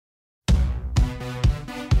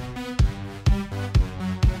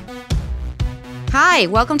Hi,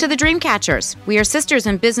 welcome to the Dreamcatchers. We are sisters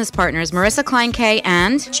and business partners, Marissa Klein-Kay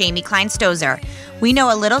and Jamie Klein-Stozer. We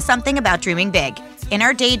know a little something about dreaming big. In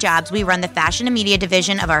our day jobs, we run the fashion and media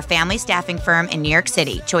division of our family staffing firm in New York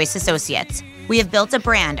City, Choice Associates. We have built a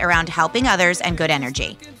brand around helping others and good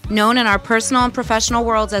energy. Known in our personal and professional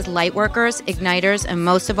worlds as lightworkers, igniters, and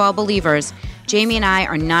most of all, believers, Jamie and I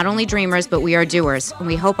are not only dreamers, but we are doers, and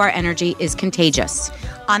we hope our energy is contagious.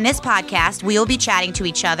 On this podcast, we will be chatting to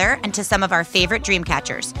each other and to some of our favorite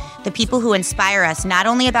dreamcatchers, the people who inspire us not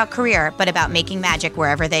only about career, but about making magic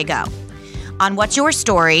wherever they go. On What's Your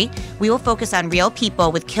Story, we will focus on real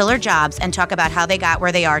people with killer jobs and talk about how they got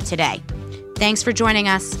where they are today. Thanks for joining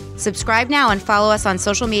us. Subscribe now and follow us on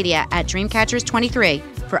social media at Dreamcatchers23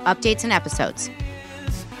 for updates and episodes.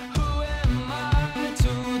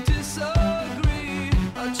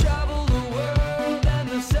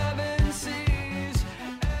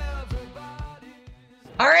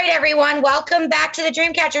 All right, everyone. Welcome back to the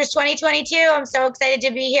Dreamcatchers 2022. I'm so excited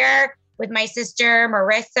to be here with my sister,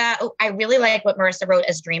 Marissa. Oh, I really like what Marissa wrote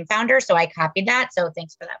as Dream Founder, so I copied that. So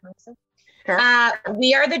thanks for that, Marissa. Sure.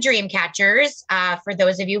 We are the Dreamcatchers. For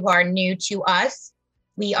those of you who are new to us,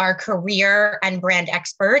 we are career and brand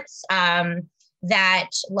experts that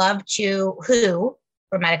love to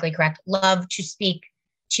speak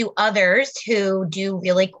to others who do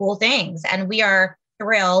really cool things. And we are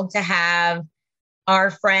thrilled to have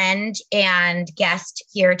our friend and guest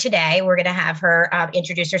here today. We're going to have her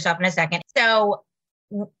introduce herself in a second. So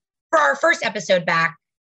for our first episode back,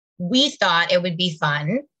 we thought it would be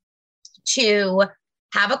fun to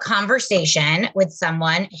have a conversation with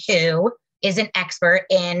someone who is an expert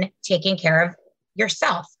in taking care of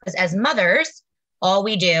yourself. Because as mothers, all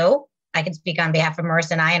we do, I can speak on behalf of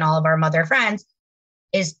Marissa and I and all of our mother friends,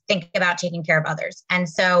 is think about taking care of others. And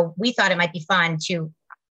so we thought it might be fun to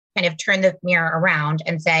kind of turn the mirror around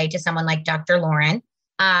and say to someone like Dr. Lauren,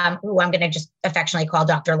 who I'm going to just affectionately call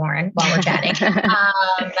Dr. Lauren while we're chatting,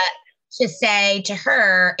 to say to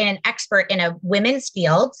her, an expert in a women's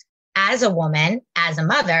field, as a woman, as a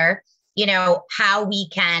mother, you know, how we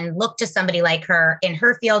can look to somebody like her in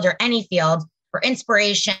her field or any field for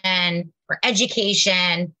inspiration, for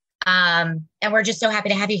education. And we're just so happy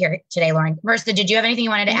to have you here today, Lauren. Marissa, did you have anything you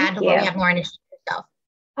wanted to add before we have Lauren introduce herself?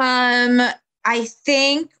 I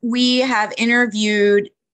think we have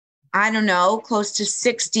interviewed, close to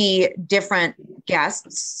 60 different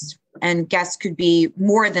guests, and guests could be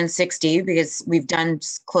more than 60 because we've done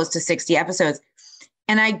close to 60 episodes.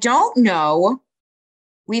 And I don't know,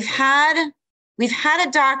 we've had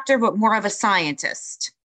a doctor, but more of a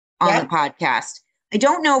scientist on the podcast. I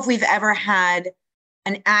don't know if we've ever had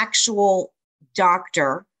an actual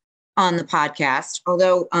doctor on the podcast,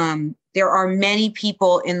 although, there are many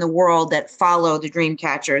people in the world that follow the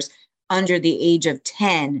Dreamcatchers under the age of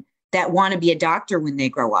 10 that want to be a doctor when they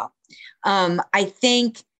grow up. I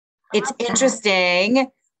think it's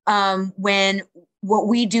interesting when what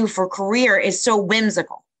we do for career is so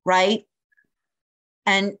whimsical, right?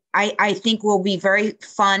 And I think will be very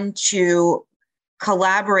fun to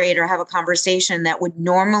collaborate or have a conversation that would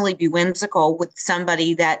normally be whimsical with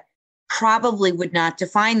somebody that probably would not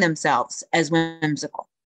define themselves as whimsical,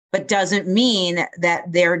 but doesn't mean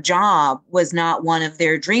that their job was not one of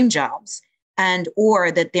their dream jobs, and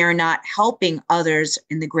or that they're not helping others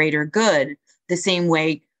in the greater good the same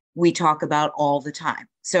way we talk about all the time.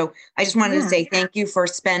 So I just wanted to say thank you for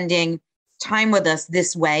spending time with us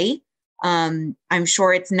this way. I'm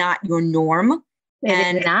sure it's not your norm.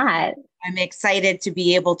 It is not. I'm excited to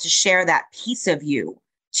be able to share that piece of you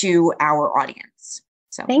to our audience.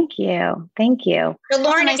 So thank you. Thank you. So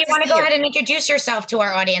Lauren, if you want to go ahead and introduce yourself to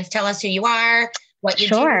our audience, tell us who you are, what you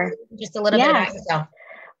do, just a little bit about yourself.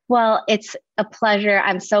 Well, it's a pleasure.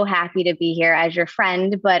 I'm so happy to be here as your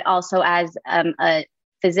friend, but also as a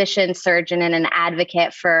physician, surgeon, and an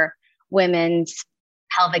advocate for women's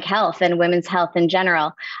pelvic health and women's health in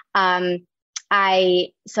general. I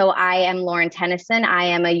am Lauren Tennyson. I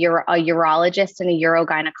am a urologist and a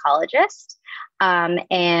urogynecologist.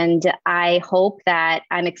 And I hope that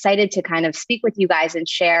I'm excited to kind of speak with you guys and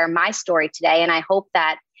share my story today. And I hope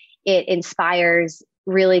that it inspires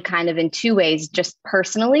really kind of in two ways, just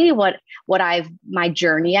personally, my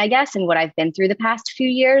journey, I guess, and what I've been through the past few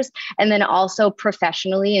years. And then also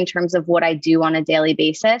professionally in terms of what I do on a daily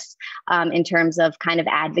basis, in terms of kind of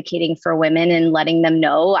advocating for women and letting them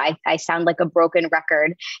know. I sound like a broken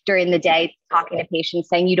record during the day, talking to patients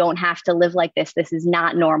saying, you don't have to live like this. This is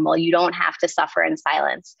not normal. You don't have to suffer in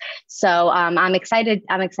silence. So I'm excited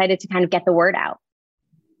to kind of get the word out.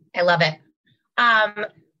 I love it.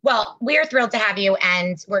 Well, we are thrilled to have you,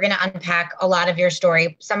 and we're going to unpack a lot of your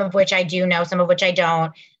story, some of which I do know, some of which I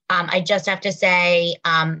don't. I just have to say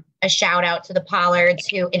a shout out to the Pollards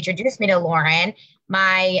who introduced me to Lauren,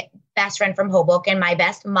 my best friend from Hoboken, my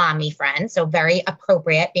best mommy friend. So very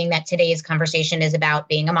appropriate, being that today's conversation is about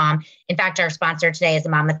being a mom. In fact, our sponsor today is the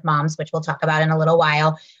Monmouth Moms, which we'll talk about in a little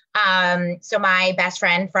while. So my best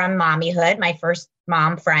friend from mommyhood, my first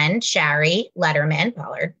mom friend, Shari Letterman,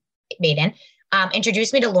 Pollard Maiden,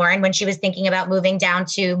 introduced me to Lauren when she was thinking about moving down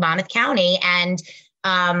to Monmouth County. And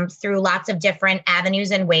through lots of different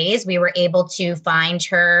avenues and ways, we were able to find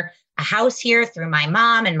her a house here through my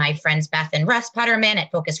mom and my friends Beth and Russ Putterman at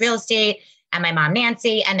Focus Real Estate and my mom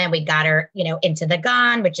Nancy. And then we got her, into the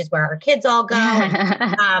Gone, which is where our kids all go.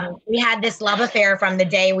 We had this love affair from the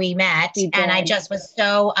day we met, and I just was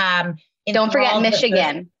so don't forget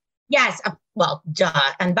Michigan. Yes, well, duh.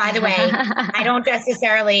 And by the way, I don't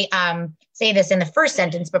necessarily say this in the first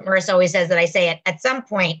sentence, but Marissa always says that I say it at some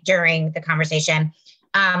point during the conversation.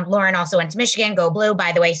 Lauren also went to Michigan. Go Blue.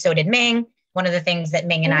 By the way, so did Ming. One of the things that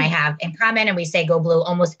Ming and I have in common, and we say Go Blue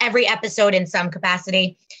almost every episode in some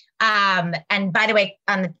capacity. And by the way,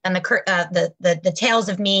 on the tales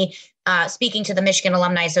of me speaking to the Michigan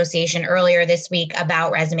Alumni Association earlier this week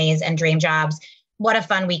about resumes and dream jobs. What a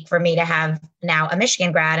fun week for me to have now a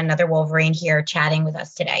Michigan grad, another Wolverine here chatting with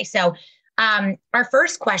us today. So our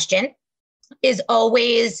first question is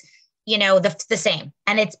always, the same.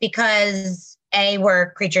 And it's because A,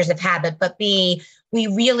 we're creatures of habit, but B, we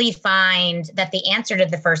really find that the answer to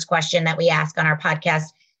the first question that we ask on our podcast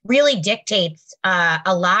really dictates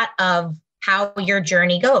a lot of how your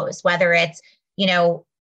journey goes, whether it's,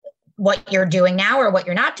 what you're doing now or what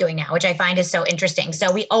you're not doing now, which I find is so interesting.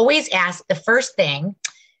 So we always ask the first thing,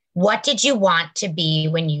 what did you want to be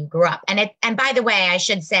when you grew up? And by the way, I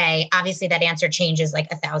should say, obviously that answer changes like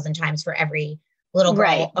 1,000 times for every little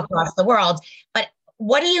girl across the world. But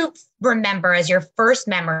what do you remember as your first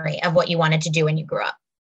memory of what you wanted to do when you grew up?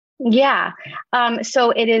 Yeah. So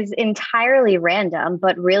it is entirely random,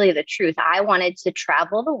 but really the truth. I wanted to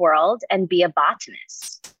travel the world and be a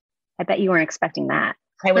botanist. I bet you weren't expecting that.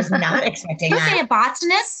 I was not expecting that. You say a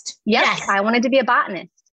botanist? Yes, I wanted to be a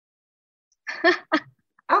botanist.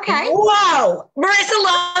 Okay. Whoa. Marissa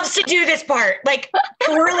loves to do this part. Like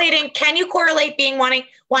correlating. Can you correlate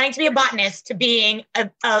wanting to be a botanist to being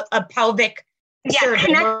a pelvic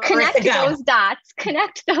surgeon? Connect those dots.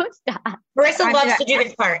 Connect those dots. Marissa loves to do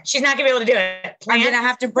this part. She's not gonna be able to do it. I'm gonna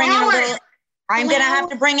have to bring in a little. I'm gonna have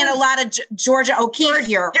to bring in a lot of Georgia O'Keeffe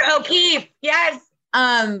here. O'Keeffe, yes.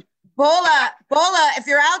 Bola, if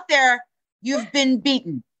you're out there, you've been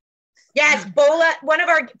beaten. Yes, Bola, one of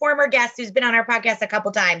our former guests who's been on our podcast a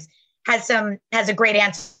couple times, has a great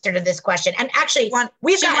answer to this question. And actually,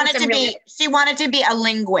 she wanted to be a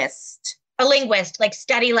linguist. A linguist, like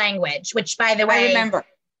study language, which by the way, I remember.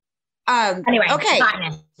 Anyway, okay.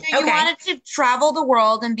 Botanist. So you wanted to travel the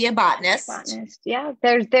world and be a botanist. Yeah.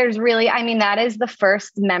 There's really, that is the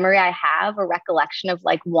first memory I have, a recollection of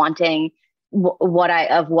like wanting what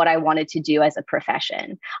I wanted to do as a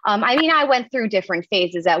profession. I went through different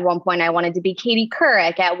phases. At one point, I wanted to be Katie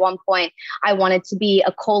Couric. At one point, I wanted to be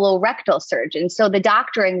a colorectal surgeon. So the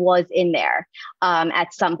doctoring was in there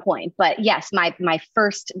at some point. But yes, my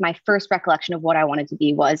first recollection of what I wanted to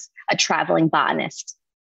be was a traveling botanist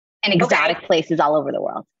in exotic places all over the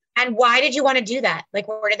world. And why did you want to do that? Like,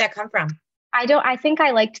 where did that come from? I think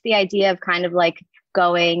I liked the idea of kind of like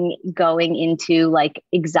going into like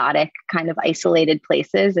exotic kind of isolated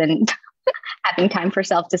places and having time for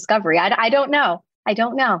self-discovery. I don't know.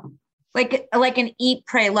 Like an eat,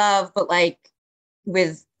 pray, love, but like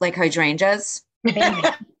with like hydrangeas.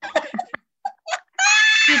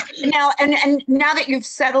 Now, and now that you've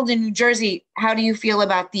settled in New Jersey, how do you feel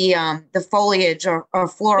about the foliage or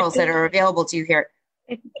florals that are available to you here?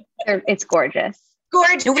 It's gorgeous.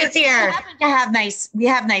 Gorgeous here. We have nice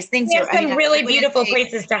things here. We have some really beautiful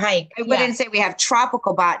places to hike. I wouldn't say we have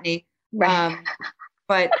tropical botany. Right.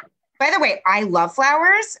 But by the way, I love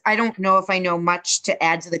flowers. I don't know if I know much to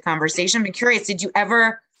add to the conversation. I'm curious, did you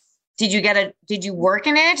work in it? Did you work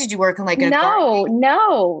in like a garden?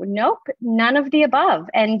 Nope. None of the above.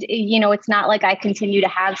 And it's not like I continue to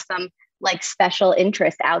have some like special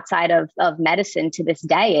interest outside of medicine to this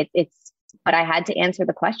day. But I had to answer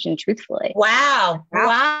the question truthfully. Wow.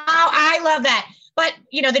 I love that. But,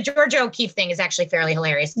 the Georgia O'Keeffe thing is actually fairly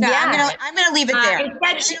hilarious. Yeah, I'm going to leave it there.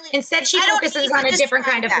 Instead, she focuses on a different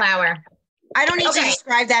kind of flower. I don't need to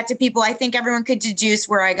describe that to people. I think everyone could deduce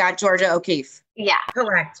where I got Georgia O'Keeffe. Yeah,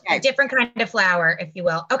 correct. Okay. A different kind of flower, if you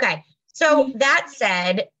will. Okay. So that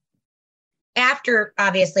said, after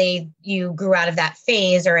obviously you grew out of that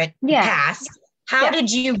phase or it passed, how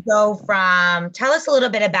did you go from, tell us a little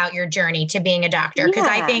bit about your journey to being a doctor? Because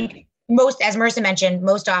I think as Marissa mentioned,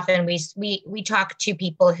 most often we talk to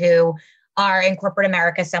people who are in corporate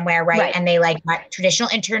America somewhere, right? And they like traditional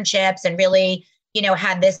internships and really,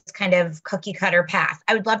 had this kind of cookie cutter path.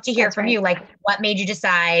 I would love to hear from you, like what made you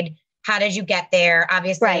decide? How did you get there?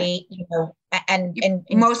 Obviously, and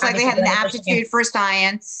most likely had an aptitude for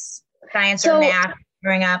science or math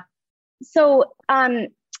growing up. So, I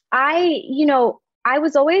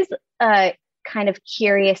was always a kind of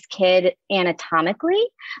curious kid anatomically.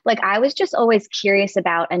 Like I was just always curious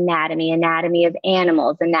about anatomy of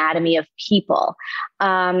animals, anatomy of people.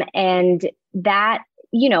 And that,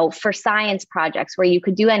 for science projects where you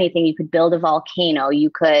could do anything, you could build a volcano, you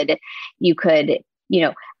could,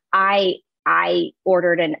 I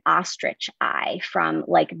ordered an ostrich eye from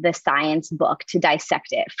like the science book to dissect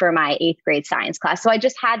it for my 8th grade science class. So I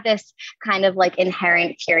just had this kind of like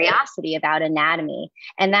inherent curiosity about anatomy,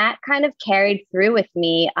 and that kind of carried through with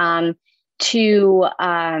me to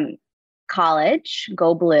college,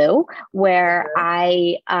 Go Blue, where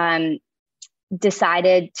I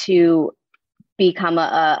decided to become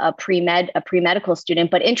a pre-medical student.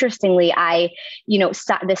 But interestingly,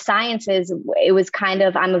 the sciences, it was kind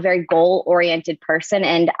of, I'm a very goal-oriented person.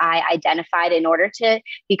 And I identified in order to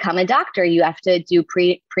become a doctor, you have to do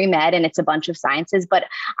pre-med, and it's a bunch of sciences. But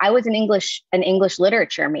I was an English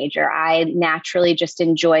literature major. I naturally just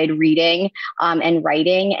enjoyed reading and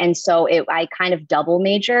writing. And so I kind of double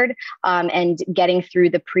majored, and getting through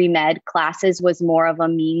the pre-med classes was more of a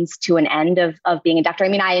means to an end of being a doctor. I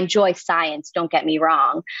mean, I enjoy science, don't get me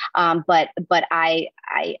wrong. But I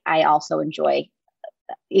also enjoy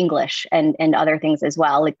English and other things as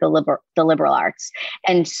well, like the liberal arts.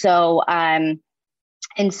 And so I,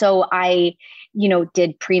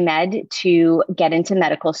 did pre-med to get into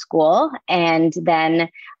medical school. And then,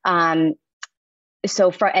 from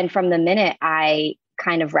the minute I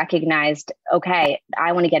kind of recognized, okay,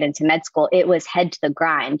 I want to get into med school, it was head to the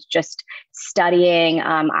grind, just studying.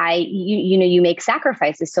 You make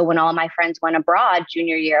sacrifices. So when all my friends went abroad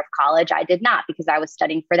junior year of college, I did not, because I was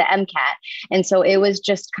studying for the MCAT. And so it was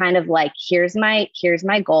just kind of like, here's my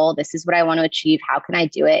goal. This is what I want to achieve. How can I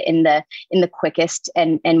do it in the quickest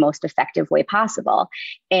and most effective way possible?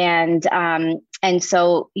 And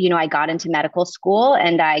so, I got into medical school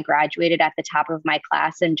and I graduated at the top of my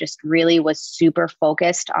class and just really was super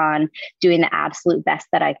focused on doing the absolute best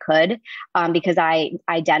that I could, because I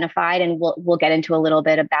identified, and we'll get into a little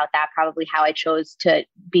bit about that, probably how I chose to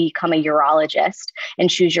become a urologist and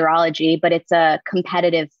choose urology, but it's a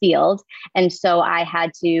competitive field. And so I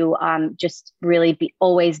had to just really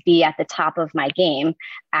always be at the top of my game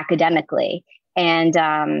academically. And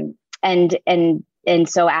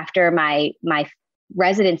so after my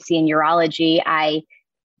residency in urology, I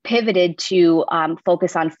pivoted to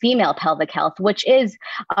focus on female pelvic health, which is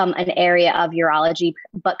an area of urology,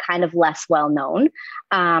 but kind of less well known.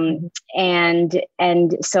 And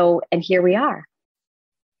here we are.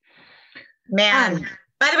 Man,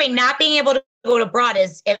 by the way, not being able to go abroad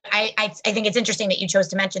I think it's interesting that you chose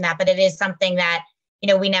to mention that, but it is something that,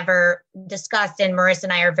 we never discussed. And Marissa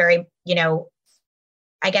and I are very,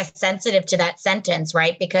 I guess, sensitive to that sentence,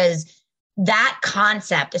 right? Because that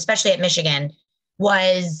concept, especially at Michigan,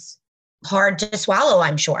 was hard to swallow,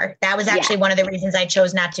 I'm sure. That was actually one of the reasons I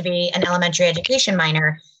chose not to be an elementary education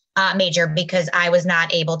major, because I was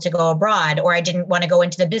not able to go abroad, or I didn't want to go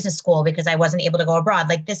into the business school because I wasn't able to go abroad.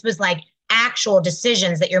 Like, this was like actual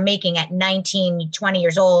decisions that you're making at 19, 20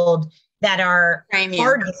 years old that are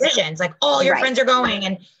hard decisions. Like, all your friends are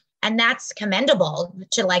going, and that's commendable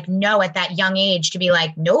to like know at that young age to be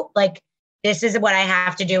like, nope, like this is what I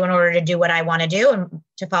have to do in order to do what I want to do and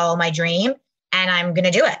to follow my dream. And I'm going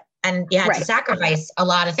to do it. And you had to sacrifice a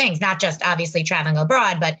lot of things, not just obviously traveling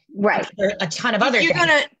abroad, but a ton of other things.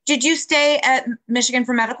 Did you stay at Michigan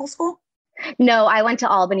for medical school? No, I went to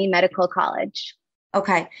Albany Medical College.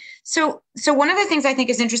 Okay. So one of the things I think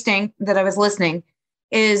is interesting that I was listening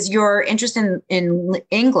is your interest in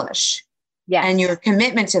English and your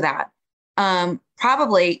commitment to that.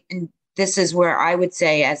 Probably, and this is where I would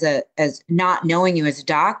say as not knowing you as a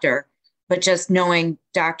doctor, but just knowing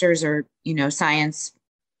doctors or, science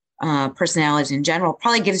personalities in general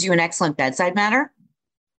probably gives you an excellent bedside manner.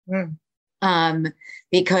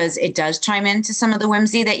 Because it does chime into some of the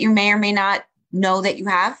whimsy that you may or may not know that you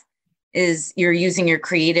have, is you're using your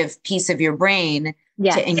creative piece of your brain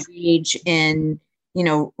to engage in,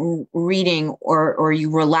 reading, or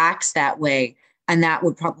you relax that way. And that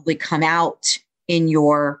would probably come out in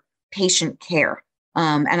your patient care.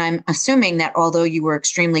 And I'm assuming that although you were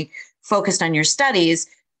extremely focused on your studies,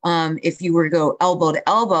 if you were to go elbow to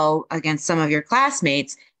elbow against some of your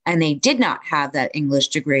classmates and they did not have that English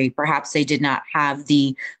degree, perhaps they did not have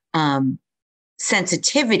the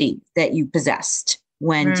sensitivity that you possessed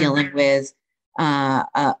when dealing with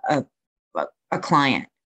a client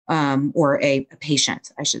or a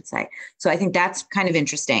patient, I should say. So I think that's kind of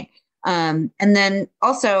interesting. And then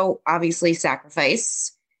also, obviously,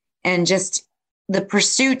 sacrifice and just the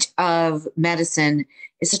pursuit of medicine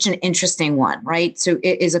is such an interesting one, right? So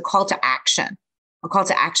it is a call to action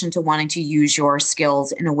to wanting to use your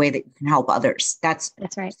skills in a way that you can help others. That's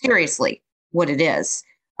right. Seriously what it is.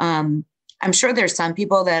 I'm sure there's some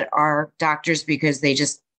people that are doctors because they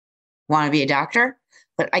just want to be a doctor,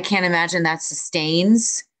 but I can't imagine that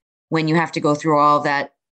sustains when you have to go through all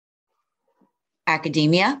that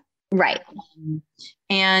academia. Right.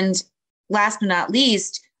 And last but not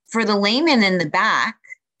least, for the layman in the back,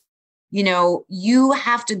 you know, you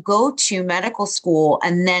have to go to medical school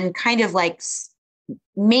and then kind of like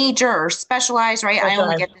major or specialize, right? I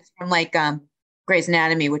only get this from like Grey's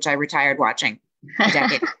Anatomy, which I retired watching a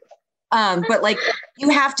decade. But like you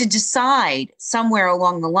have to decide somewhere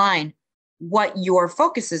along the line what your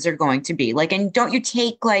focuses are going to be. Like, and don't you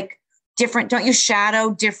take like don't you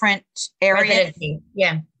shadow different areas? Residency.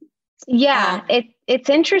 Yeah. Yeah, it's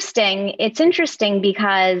interesting. It's interesting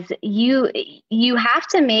because you have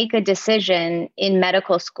to make a decision in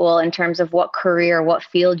medical school in terms of what career, what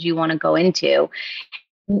field you want to go into,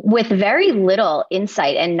 with very little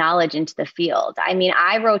insight and knowledge into the field. I mean,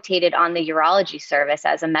 I rotated on the urology service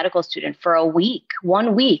as a medical student for a week.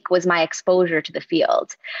 1 week was my exposure to the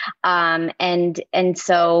field, and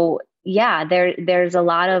so. Yeah, there's a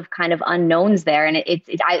lot of kind of unknowns there. And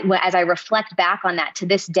as I reflect back on that to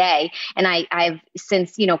this day, and I've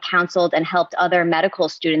since, counseled and helped other medical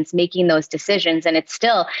students making those decisions. And it's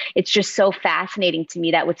just so fascinating to me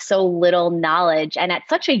that with so little knowledge and at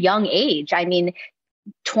such a young age, I mean,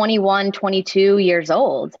 21, 22 years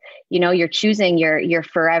old, you're choosing your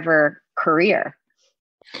forever career.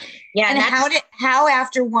 Yeah. And how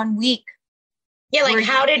after 1 week, yeah, like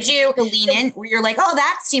how did you lean in where you're like, oh,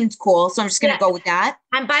 that seemed cool, so I'm just going to go with that?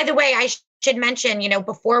 And by the way, I should mention,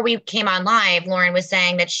 before we came on live, Lauren was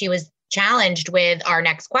saying that she was challenged with our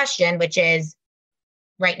next question, which is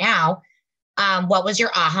right now, what was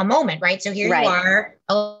your aha moment, right? So here you are,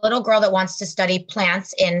 a little girl that wants to study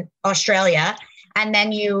plants in Australia, and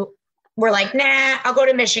then you were like, nah, I'll go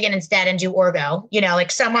to Michigan instead and do orgo,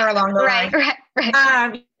 like somewhere along the line.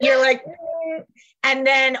 Right. You're like, and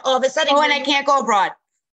then all of a sudden, and I can't go abroad.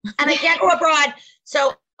 And I can't go abroad.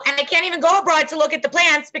 So, and I can't even go abroad to look at the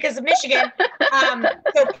plants because of Michigan.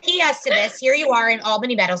 So PS to this, here you are in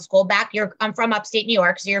Albany Medical School, I'm from upstate New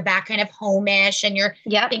York. So you're back kind of home-ish and you're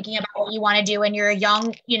thinking about what you want to do. And you're a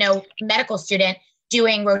young, medical student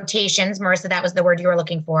doing rotations. Marissa, that was the word you were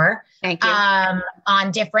looking for. Thank you.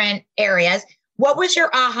 On different areas. What was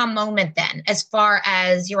your aha moment then, as far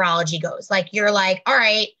as urology goes? Like, you're like, all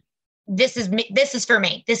right, this is me. This is for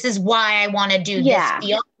me. This is why I want to do this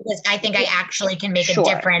field, because I think I actually can make a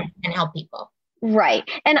difference and help people. Right.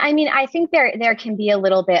 And I mean, I think there can be a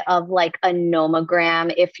little bit of like a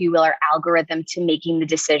nomogram, if you will, or algorithm to making the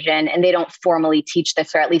decision. And they don't formally teach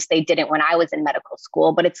this, or at least they didn't when I was in medical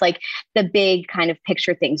school, but it's like the big kind of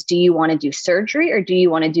picture things. Do you want to do surgery or do you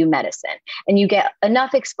want to do medicine? And you get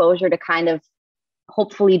enough exposure to kind of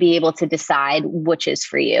hopefully be able to decide which is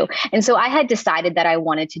for you. And so I had decided that I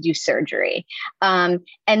wanted to do surgery. And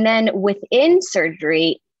then within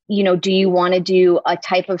surgery, do you want to do a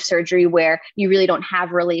type of surgery where you really don't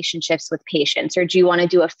have relationships with patients? Or do you want to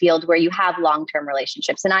do a field where you have long-term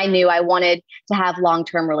relationships? And I knew I wanted to have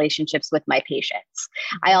long-term relationships with my patients.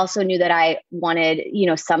 I also knew that I wanted,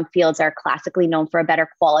 some fields are classically known for a better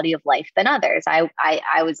quality of life than others. I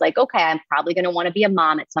was like, okay, I'm probably going to want to be a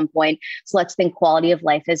mom at some point. So let's think quality of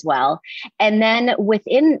life as well. And then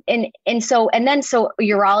so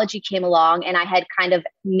urology came along, and I had kind of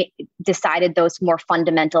decided those more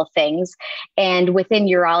fundamental things. And within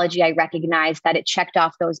urology, I recognized that it checked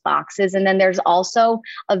off those boxes. And then there's also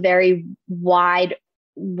a very wide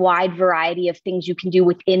variety of things you can do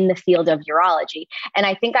within the field of urology. And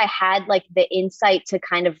I think I had like the insight to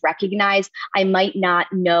kind of recognize I might not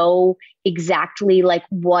know exactly like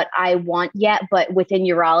what I want yet, but within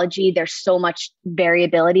urology, there's so much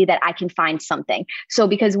variability that I can find something. So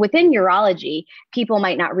because within urology, people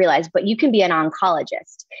might not realize, but you can be an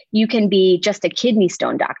oncologist. You can be just a kidney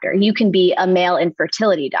stone doctor. You can be a male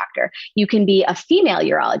infertility doctor. You can be a female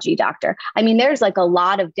urology doctor. I mean, there's like a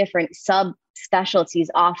lot of different subspecialties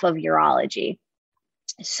off of urology.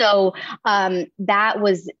 So that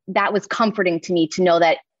was comforting to me to know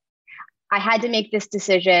that I had to make this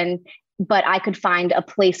decision, but I could find a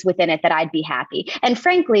place within it that I'd be happy. And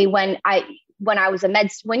frankly, when when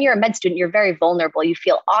you're a med student, you're very vulnerable. You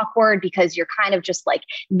feel awkward because you're kind of just like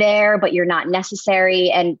there, but you're not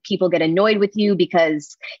necessary. And people get annoyed with you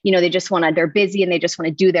because, they're busy and they just want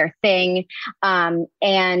to do their thing. And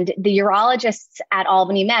the urologists at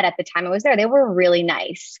Albany Med at the time I was there, they were really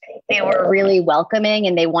nice. They were really welcoming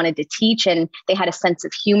and they wanted to teach and they had a sense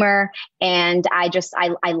of humor. And I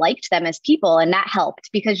liked them as people, and that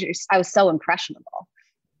helped because I was so impressionable.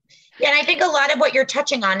 Yeah, and I think a lot of what you're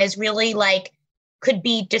touching on is really like could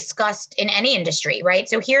be discussed in any industry, right?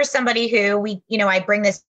 So here's somebody who I bring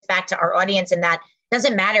this back to our audience, and that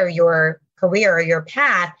doesn't matter your career or your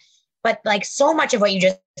path, but like so much of what you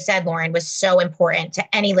just said, Lauren, was so important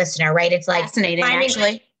to any listener, right? It's like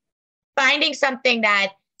finding something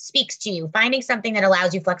that speaks to you, finding something that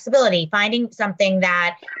allows you flexibility, finding something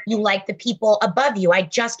that you like the people above you. I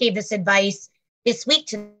just gave this advice this week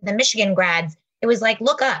to the Michigan grads. It was like,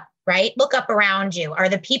 look up. Right? Look up around you. Are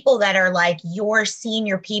the people that are like your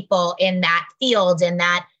senior people in that field, in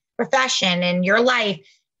that profession, in your life,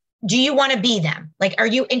 do you want to be them? Like, are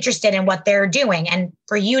you interested in what they're doing? And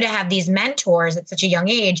for you to have these mentors at such a young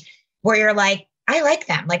age where you're like, I like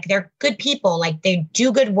them. Like, they're good people. Like, they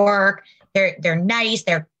do good work. They're nice.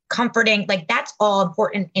 They're comforting. Like, that's all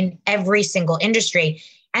important in every single industry.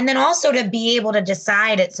 And then also to be able to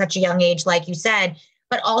decide at such a young age, like you said,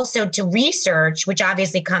 but also to research, which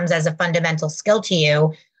obviously comes as a fundamental skill to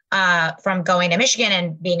you from going to Michigan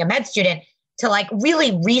and being a med student, to like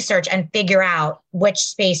really research and figure out which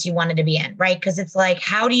space you wanted to be in, right? Because it's like,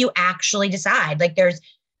 how do you actually decide? Like there's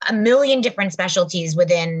a million different specialties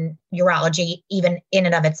within urology, even in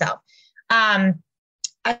and of itself. I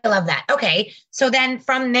love that. Okay. So then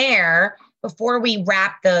from there, before we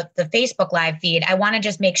wrap the Facebook live feed, I want to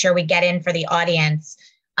just make sure we get in for the audience.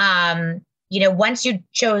 Once you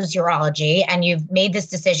chose urology and you've made this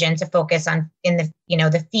decision to focus in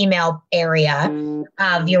the female area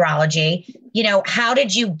of urology, how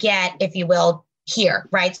did you get, if you will, here,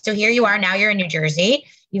 right? So here you are, now you're in New Jersey.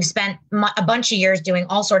 You've spent a bunch of years doing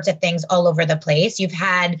all sorts of things all over the place. You've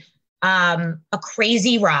had a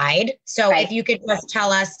crazy ride. So If you could just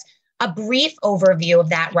tell us a brief overview of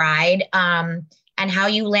that ride, and how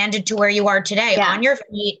you landed to where you are today on your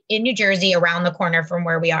feet in New Jersey, around the corner from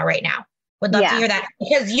where we are right now. Would love to hear that,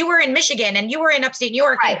 because you were in Michigan and you were in upstate New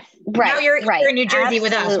York. Right. Now you're here in New Jersey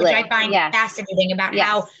with us, which I find fascinating about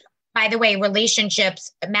how, by the way,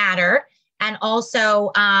 relationships matter. And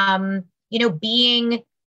also, being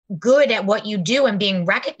good at what you do and being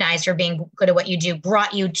recognized for being good at what you do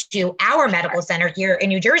brought you to our medical center here in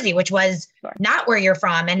New Jersey, which was not where you're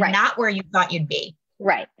from and not where you thought you'd be.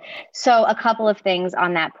 Right. So a couple of things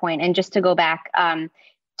on that point. And just to go back,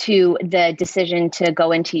 to the decision to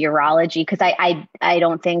go into urology, because I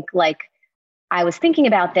don't think like I was thinking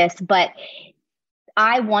about this, but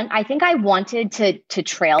I think I wanted to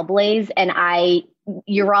trailblaze, and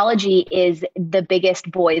urology is the biggest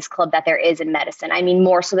boys club that there is in medicine. I mean,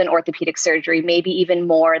 more so than orthopedic surgery, maybe even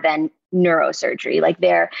more than neurosurgery. Like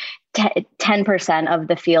 10% of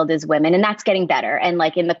the field is women, and that's getting better. And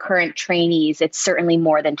like in the current trainees, it's certainly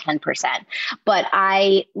more than 10%. But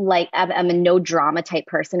I'm a no drama type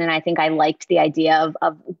person. And I think I liked the idea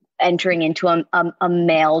of entering into a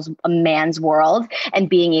man's world and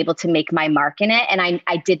being able to make my mark in it. And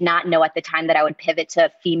I did not know at the time that I would pivot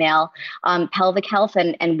to female pelvic health.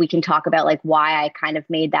 And we can talk about like why I kind of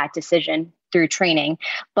made that decision through training.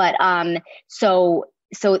 But so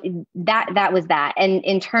that was that. And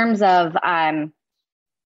in terms of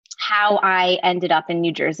how I ended up in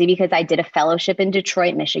New Jersey, because I did a fellowship in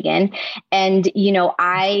Detroit, Michigan. And,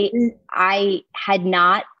 I had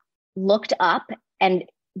not looked up and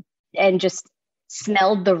just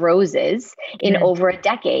smelled the roses in over a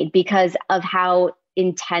decade because of how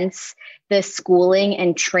intense the schooling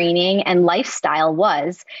and training and lifestyle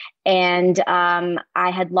was. And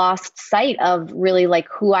I had lost sight of really like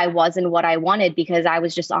who I was and what I wanted, because I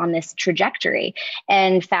was just on this trajectory.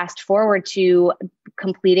 And fast forward to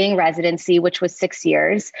completing residency, which was 6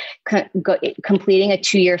 years, completing a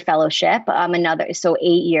 2-year fellowship, so 8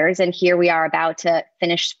 years. And here we are about to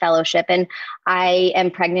finish fellowship. And I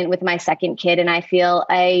am pregnant with my second kid, and I feel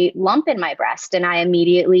a lump in my breast. And I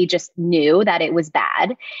immediately just knew that it was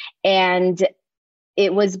bad. And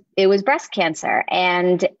it was breast cancer,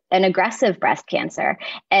 and an aggressive breast cancer.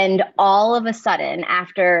 And all of a sudden,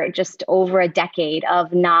 after just over a decade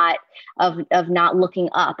of not looking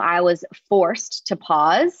up, I was forced to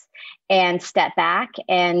pause and step back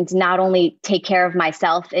and not only take care of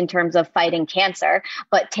myself in terms of fighting cancer,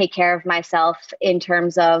 but take care of myself in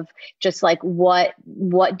terms of just like, what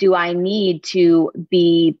do I need to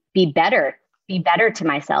be better be better to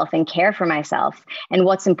myself and care for myself and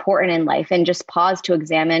what's important in life, and just pause to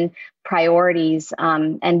examine priorities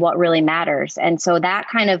and what really matters. And so that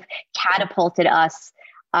kind of catapulted us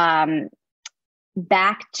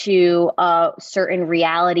back to a certain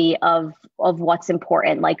reality of what's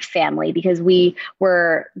important, like family, because we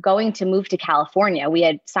were going to move to California. We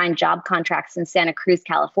had signed job contracts in Santa Cruz,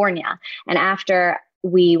 California. And after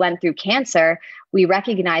we went through cancer, we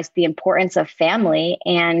recognized the importance of family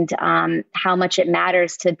and how much it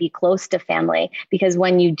matters to be close to family. Because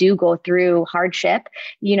when you do go through hardship,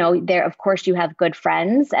 there, of course, you have good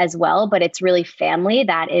friends as well, but it's really family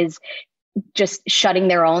that is just shutting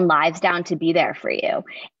their own lives down to be there for you.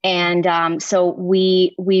 And so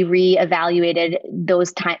we reevaluated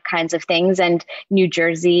those kinds of things. And New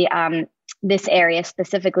Jersey, this area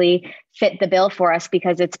specifically fit the bill for us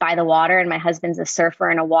because it's by the water, and my husband's a surfer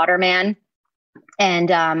and a waterman.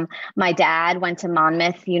 And my dad went to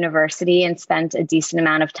Monmouth University and spent a decent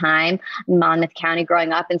amount of time in Monmouth County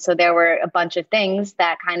growing up. And so there were a bunch of things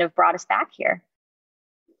that kind of brought us back here.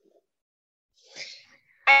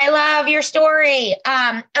 I love your story.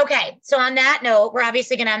 Okay. So on that note, we're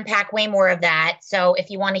obviously going to unpack way more of that. So if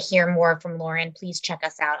you want to hear more from Lauren, please check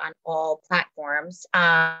us out on all platforms.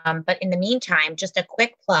 But in the meantime, just a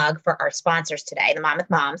quick plug for our sponsors today, the Monmouth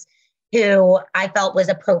Moms, who I felt was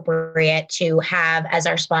appropriate to have as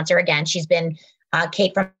our sponsor. Again, she's been,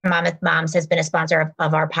 Kate from Monmouth Moms has been a sponsor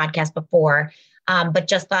of our podcast before. But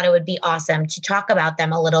just thought it would be awesome to talk about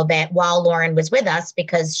them a little bit while Lauren was with us,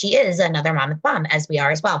 because she is another Monmouth mom, as we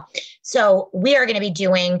are as well. So we are going to be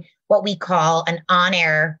doing what we call an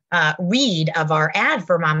on-air read of our ad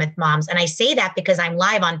for Monmouth Moms. And I say that because I'm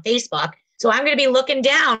live on Facebook. So I'm going to be looking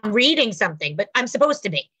down, reading something, but I'm supposed to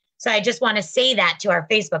be. So I just want to say that to our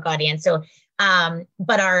Facebook audience. So,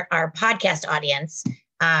 but our podcast audience,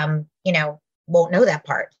 won't know that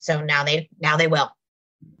part. So now they will.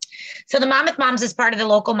 So the Monmouth Moms is part of the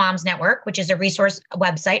Local Moms Network, which is a resource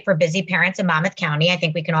website for busy parents in Monmouth County. I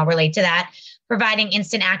think we can all relate to that, providing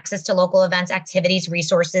instant access to local events, activities,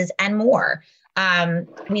 resources, and more.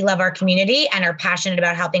 We love our community and are passionate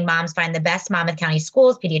about helping moms find the best Monmouth County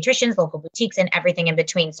schools, pediatricians, local boutiques, and everything in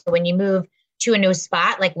between. So when you move to a new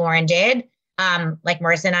spot like Lauren did, like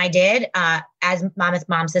Marissa and I did, as Monmouth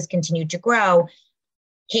Moms has continued to grow,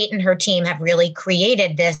 Kate and her team have really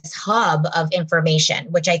created this hub of information,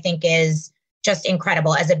 which I think is just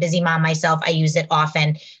incredible. As a busy mom myself, I use it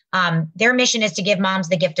often. Their mission is to give moms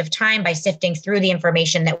the gift of time by sifting through the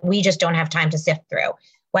information that we just don't have time to sift through,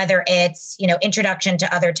 whether it's, introduction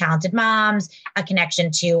to other talented moms, a connection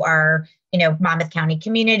to our, Monmouth County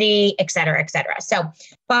community, et cetera, et cetera. So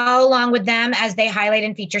follow along with them as they highlight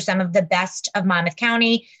and feature some of the best of Monmouth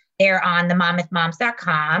County. They're on the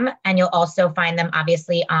monmouthmoms.com, and you'll also find them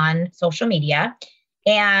obviously on social media.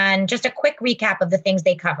 And just a quick recap of the things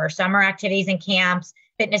they cover: summer activities and camps,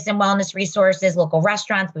 fitness and wellness resources, local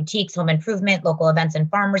restaurants, boutiques, home improvement, local events and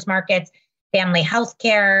farmers markets, family health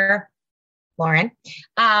care, Lauren,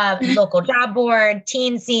 local job board,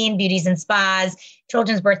 teen scene, beauties and spas,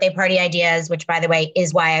 children's birthday party ideas, which by the way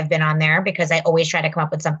is why I've been on there, because I always try to come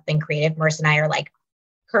up with something creative. Marissa and I are like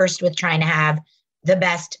cursed with trying to have the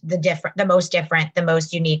best, the different, the most different, the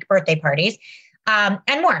most unique birthday parties,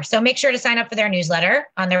 and more. So make sure to sign up for their newsletter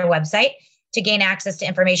on their website to gain access to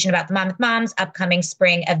information about the Monmouth Moms, upcoming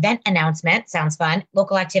spring event announcement. Sounds fun.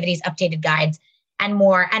 Local activities, updated guides, and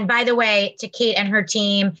more. And by the way, to Kate and her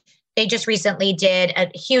team, they just recently did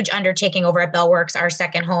a huge undertaking over at Bellworks, our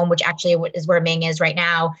second home, which actually is where Ming is right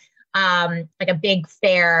now. Like a big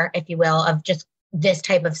fair, if you will, of just this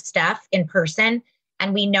type of stuff in person.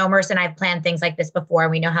 And we know Marissa and I have planned things like this before.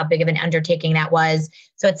 We know how big of an undertaking that was.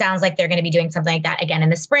 So it sounds like they're going to be doing something like that again in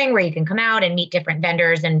the spring, where you can come out and meet different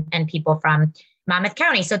vendors and people from Monmouth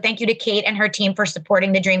County. So thank you to Kate and her team for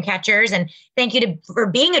supporting the Dreamcatchers. And thank you for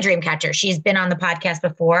being a Dreamcatcher. She's been on the podcast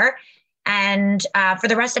before. And for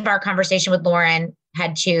the rest of our conversation with Lauren,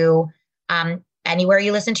 head to anywhere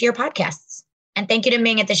you listen to your podcasts. And thank you to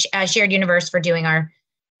Ming at the Shared Universe for doing our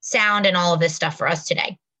sound and all of this stuff for us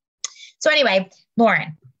today. So anyway,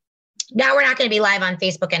 Lauren, now we're not going to be live on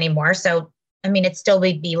Facebook anymore. So, I mean, it still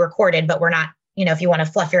would be recorded, but we're not, if you want to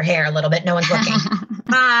fluff your hair a little bit, no one's looking.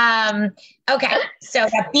 Okay. So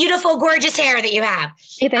that beautiful, gorgeous hair that you have.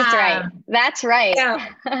 That's right. That's right. So,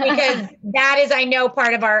 because that is, I know,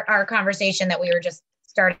 part of our conversation that we were just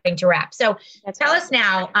starting to wrap. So tell us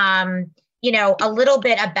now, a little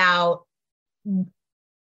bit about,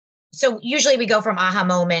 so usually we go from aha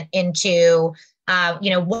moment into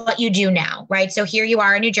what you do now, right? So here you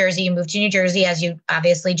are in New Jersey, you moved to New Jersey, as you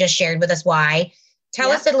obviously just shared with us why. Tell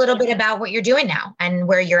us a little bit about what you're doing now and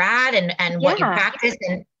where you're at and what you practice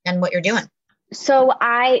and what you're doing. So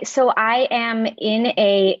I am in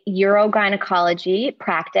a urogynecology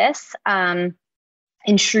practice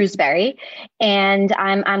in Shrewsbury, and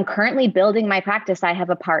I'm currently building my practice. I have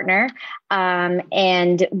a partner,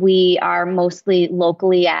 and we are mostly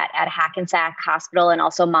locally at Hackensack Hospital and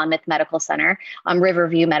also Monmouth Medical Center,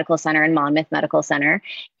 Riverview Medical Center and Monmouth Medical Center.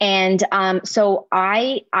 And so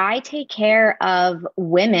I take care of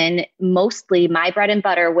women, mostly my bread and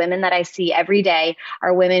butter. Women that I see every day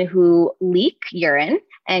are women who leak urine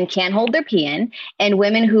and can't hold their pee in, and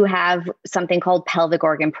women who have something called pelvic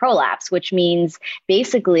organ prolapse, which means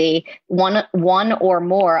basically one or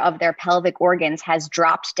more of their pelvic organs has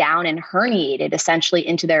dropped down and herniated essentially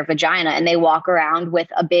into their vagina, and they walk around with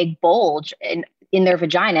a big bulge in their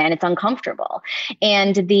vagina, and it's uncomfortable.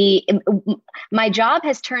 And my job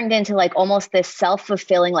has turned into like almost this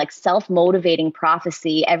self-fulfilling, like self-motivating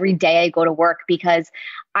prophecy every day I go to work, because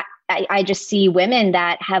I just see women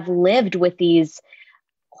that have lived with these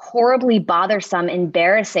horribly bothersome,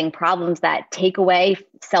 embarrassing problems that take away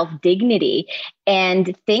self-dignity,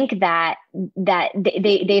 and think that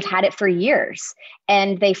they've had it for years,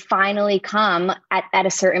 and they finally come at a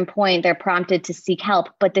certain point, they're prompted to seek help.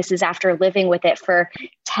 But this is after living with it for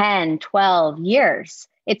 10, 12 years.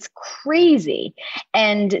 It's crazy.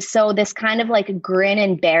 And so this kind of like grin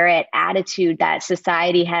and bear it attitude that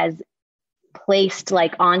society has placed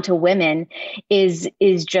like onto women is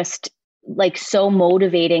just like so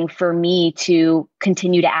motivating for me to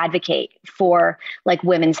continue to advocate for like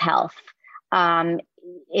women's health.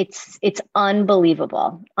 It's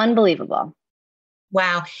unbelievable.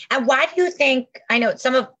 Wow. And why do you think, I know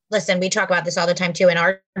listen, we talk about this all the time too. And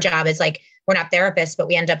our job is like, we're not therapists, but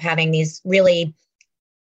we end up having these really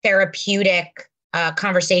therapeutic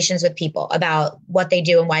conversations with people about what they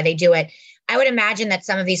do and why they do it. I would imagine that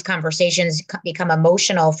some of these conversations become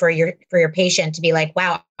emotional for your patient to be like,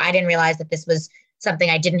 wow, I didn't realize that this was something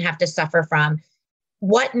I didn't have to suffer from.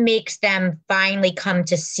 What makes them finally come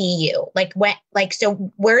to see you? So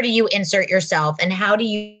where do you insert yourself, and how do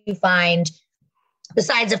you find,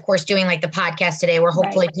 besides of course doing like the podcast today, where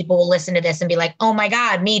hopefully people will listen to this and be like, oh my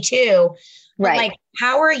God, me too. Right. Like,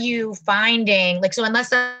 how are you finding, like, so unless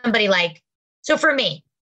somebody so for me,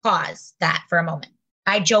 pause that for a moment.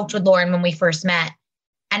 I joked with Lauren when we first met.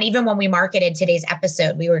 And even when we marketed today's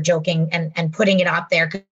episode, we were joking and putting it up there,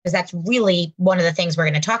 because that's really one of the things we're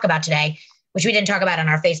going to talk about today, which we didn't talk about in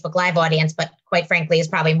our Facebook Live audience, but quite frankly is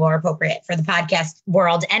probably more appropriate for the podcast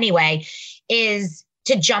world anyway, is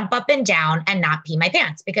to jump up and down and not pee my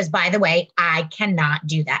pants. Because by the way, I cannot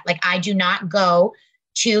do that. Like, I do not go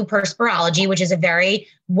to Perspirology, which is a very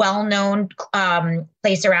well-known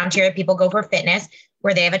place around here that people go for fitness,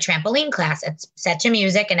 where they have a trampoline class. It's set to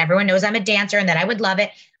music and everyone knows I'm a dancer and that I would love it.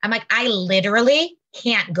 I'm like, I literally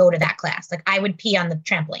can't go to that class. Like, I would pee on the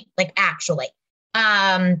trampoline, like actually.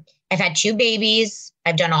 I've had 2 babies.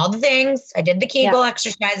 I've done all the things. I did the Kegel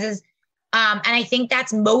exercises. And I think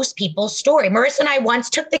that's most people's story. Marissa and I once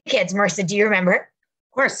took the kids. Marissa, do you remember?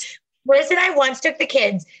 Of course. Marissa and I once took the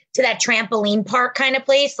kids to that trampoline park kind of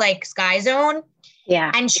place, like Sky Zone.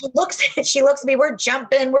 Yeah. And she looks at me, we're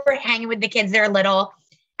jumping, we're hanging with the kids. They're little.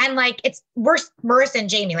 And like, we're Marissa and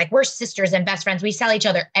Jamie, like we're sisters and best friends. We tell each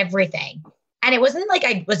other everything. And it wasn't like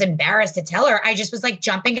I was embarrassed to tell her. I just was like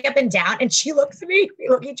jumping up and down, and she looks at me, we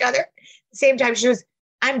look at each other. At the same time, she was,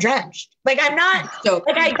 I'm drenched. Like, I'm not soaked.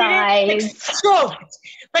 Like, I didn't, like, soaked.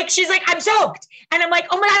 Like, she's like, I'm soaked. And I'm like,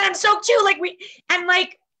 oh my God, I'm soaked too. Like,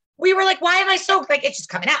 we were like, why am I soaked? Like, it's just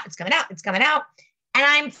coming out. It's coming out. It's coming out. And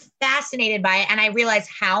I'm fascinated by it. And I realize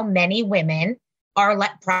how many women are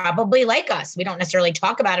probably like us. We don't necessarily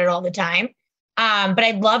talk about it all the time. But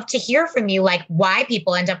I'd love to hear from you, like why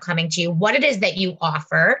people end up coming to you, what it is that you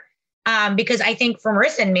offer. Because I think for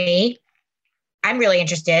Marissa and me, I'm really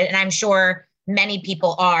interested, and I'm sure many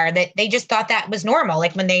people are, that they just thought that was normal.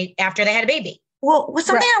 Like after they had a baby. Well,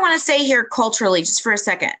 something I want to say here culturally, just for a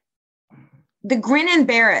second, the grin and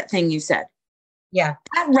bear it thing you said. Yeah.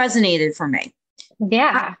 That resonated for me.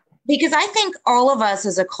 Yeah. Because I think all of us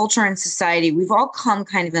as a culture and society, we've all come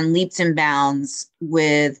kind of in leaps and bounds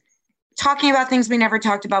with talking about things we never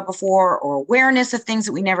talked about before, or awareness of things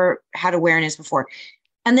that we never had awareness before.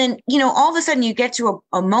 And then, all of a sudden you get to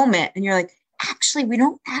a moment and you're like, actually, we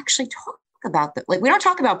don't actually talk about that. Like, we don't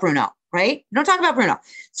talk about Bruno, right? We don't talk about Bruno.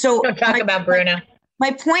 So don't talk about Bruno.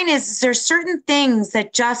 My point is there's certain things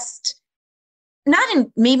that just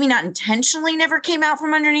maybe not intentionally never came out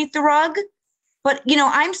from underneath the rug. But,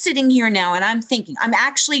 I'm sitting here now and I'm thinking, I'm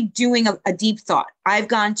actually doing a deep thought. I've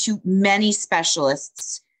gone to many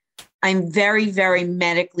specialists. I'm very, very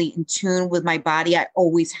medically in tune with my body. I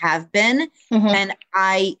always have been. Mm-hmm. And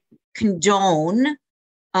I condone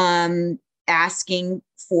asking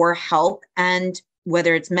for help, and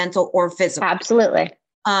whether it's mental or physical. Absolutely.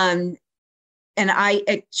 And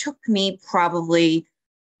it took me probably,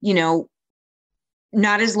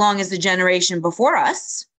 not as long as the generation before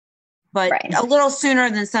us, but a little sooner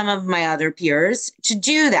than some of my other peers to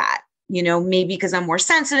do that, maybe because I'm more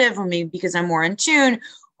sensitive, or maybe because I'm more in tune,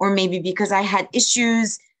 or maybe because I had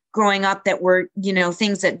issues growing up that were,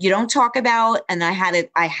 things that you don't talk about. And I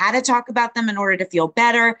had to talk about them in order to feel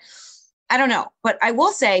better. I don't know, but I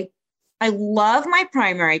will say I love my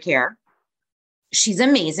primary care. She's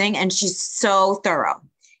amazing. And she's so thorough.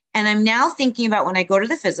 And I'm now thinking about when I go to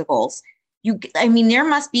the physicals, there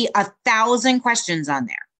must be 1,000 questions on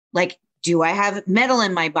there. Like, do I have metal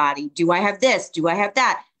in my body? Do I have this? Do I have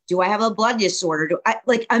that? Do I have a blood disorder?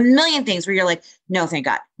 Like a million things where you're like, no, thank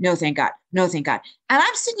God. No, thank God. No, thank God. And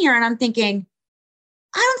I'm sitting here and I'm thinking,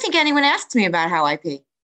 I don't think anyone asked me about how I pee.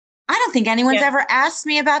 I don't think anyone's ever asked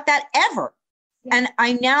me about that ever. Yeah. And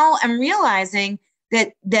I now am realizing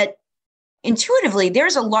that intuitively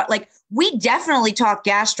there's a lot, like we definitely talk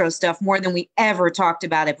gastro stuff more than we ever talked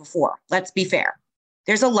about it before. Let's be fair.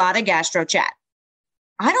 There's a lot of gastro chat.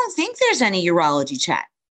 I don't think there's any urology chat.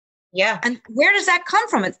 Yeah. And where does that come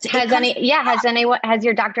from? Has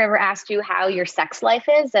your doctor ever asked you how your sex life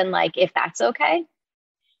is and like if that's okay?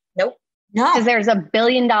 Nope. No. Because there's a $1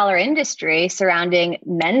 billion industry surrounding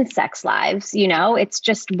men's sex lives. It's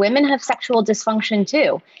just women have sexual dysfunction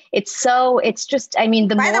too. By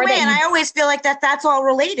the way, and I always feel like that's all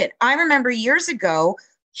related. I remember years ago,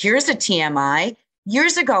 here's a TMI.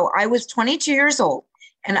 Years ago, I was 22 years old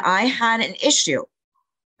and I had an issue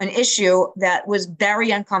that was very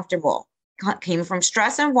uncomfortable. Came from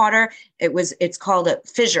stress and water. It's called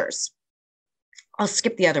fissures. I'll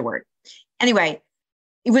skip the other word. Anyway,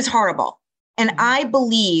 it was horrible. And I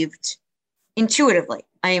believed intuitively,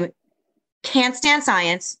 can't stand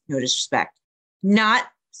science, no disrespect, not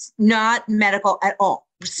medical at all.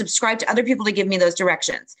 Subscribe to other people to give me those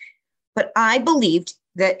directions. But I believed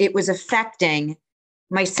that it was affecting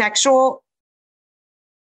my sexual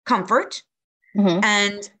comfort. Mm-hmm.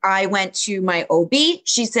 And I went to my OB.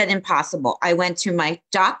 She said impossible. I went to my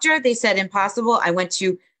doctor. They said impossible. I went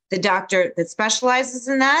to the doctor that specializes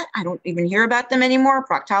in that. I don't even hear about them anymore, a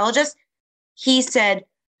proctologist. He said,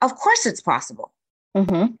 of course it's possible.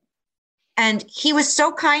 Mm-hmm. And he was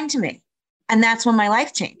so kind to me. And that's when my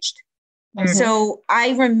life changed. Mm-hmm. So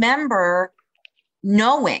I remember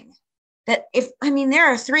knowing that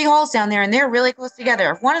there are 3 holes down there and they're really close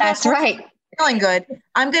together. If one of those is feeling good,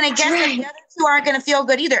 I'm going to guess that the other 2 aren't going to feel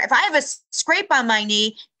good either. If I have a scrape on my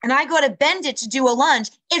knee and I go to bend it to do a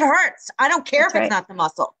lunge, it hurts. I don't care if it's not the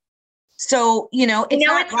muscle. So,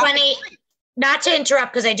 it's funny, not to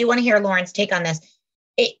interrupt, because I do want to hear Lauren's take on this.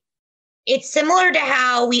 It's similar to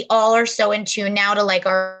how we all are so in tune now to like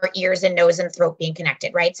our ears and nose and throat being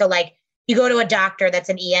connected, right? So like you go to a doctor that's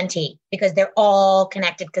an ENT because they're all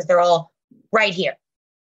connected because they're all right here.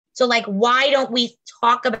 So like, why don't we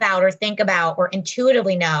talk about or think about or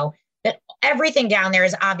intuitively know that everything down there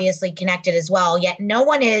is obviously connected as well, yet no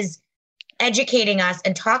one is educating us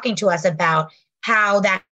and talking to us about how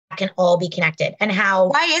that can all be connected and how.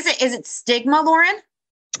 Why is it stigma, Lauren?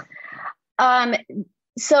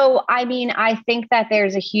 So, I think that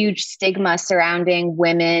there's a huge stigma surrounding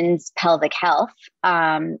women's pelvic health.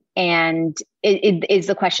 And it is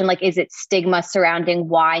the question, like, is it stigma surrounding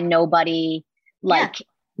why nobody, why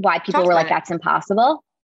people were like, that's impossible?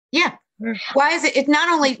 Yeah. Why is it?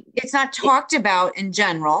 It's not talked about in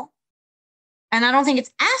general. And I don't think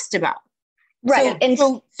it's asked about. Right.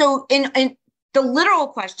 So in the literal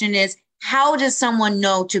question is, how does someone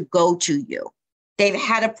know to go to you? They've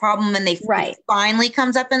had a problem and it finally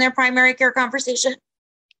comes up in their primary care conversation.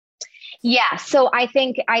 Yeah. So I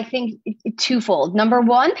think twofold. Number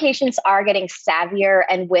one, patients are getting savvier,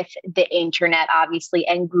 and with the internet, obviously,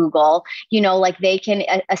 and Google,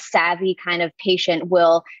 a savvy kind of patient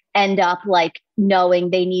will end up like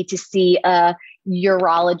knowing they need to see a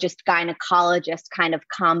urologist, gynecologist kind of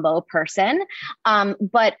combo person.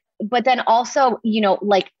 But then also,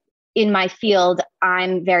 in my field,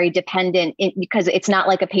 I'm very dependent because it's not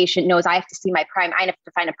like a patient knows I have to see I have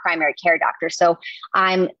to find a primary care doctor. So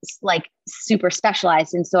I'm like super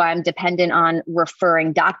specialized. And so I'm dependent on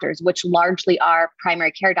referring doctors, which largely are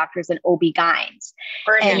primary care doctors and OB-GYNs.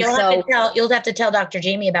 And you'll have to tell Dr.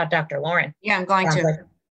 Jamie about Dr. Lauren. Yeah, I'm going to.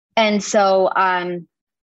 And so,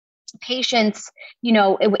 patients,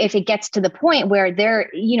 if it gets to the point where they're,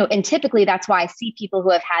 and typically that's why I see people who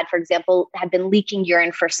have had, for example, have been leaking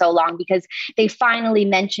urine for so long, because they finally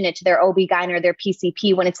mention it to their OB-GYN or their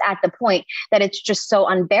PCP when it's at the point that it's just so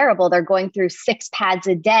unbearable. They're going through 6 pads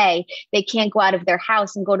a day. They can't go out of their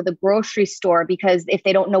house and go to the grocery store because if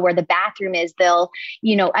they don't know where the bathroom is, they'll,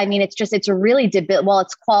 it's a really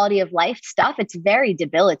it's quality of life stuff. It's very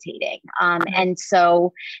debilitating. And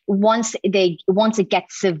so once it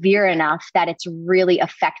gets severe enough that it's really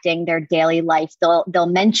affecting their daily life, they'll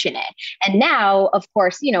mention it. And now, of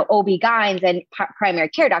course, OB-GYNs and primary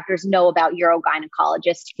care doctors know about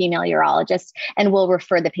urogynecologists, female urologists, and will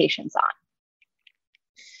refer the patients on.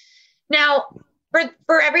 Now,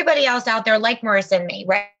 for everybody else out there, like Marissa and me,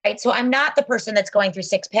 right? So I'm not the person that's going through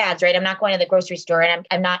 6 pads, right? I'm not going to the grocery store, and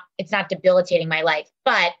it's not debilitating my life,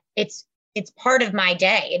 but it's part of my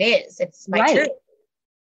day. It is. It's my truth.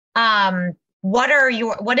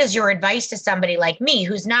 What is your advice to somebody like me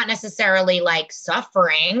who's not necessarily like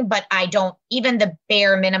suffering, but I don't even the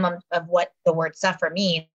bare minimum of what the word suffer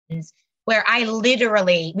means, where I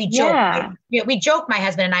literally, we joke, my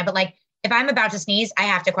husband and I, but like, if I'm about to sneeze, I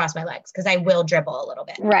have to cross my legs because I will dribble a little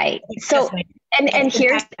bit. Right. So, and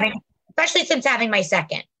here's, especially since having my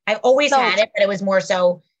second, I've always had it, but it was more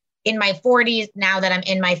so in my 40s now that I'm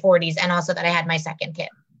in my 40s, and also that I had my second kid.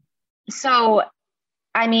 So,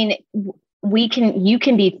 I mean, you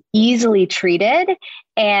can be easily treated,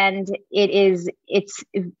 and it's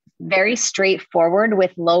very straightforward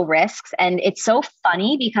with low risks. And it's so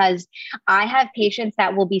funny because I have patients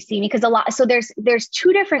that will be seeing me so there's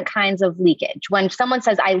 2 different kinds of leakage. When someone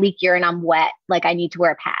says I leak urine, I'm wet, like I need to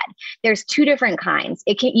wear a pad. There's 2 different kinds.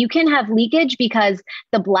 You can have leakage because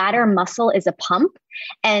the bladder muscle is a pump,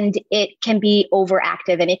 and it can be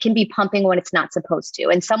overactive, and it can be pumping when it's not supposed to.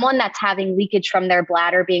 And someone that's having leakage from their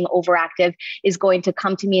bladder being overactive is going to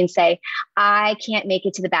come to me and say, I can't make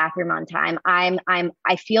it to the bathroom on time.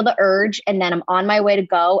 I feel the urge, and then I'm on my way to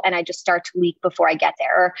go, and I just start to leak before I get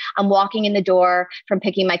there. Or I'm walking in the door from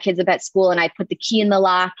picking my kids up at school, and I put the key in the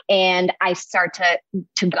lock and I start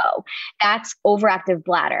to go. That's overactive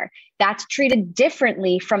bladder. That's treated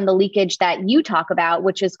differently from the leakage that you talk about,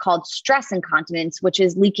 which is called stress incontinence, which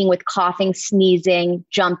is leaking with coughing, sneezing,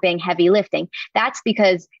 jumping, heavy lifting. That's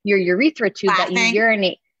because your urethra tube that you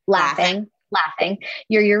urinate, laughing,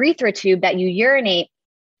 your urethra tube that you urinate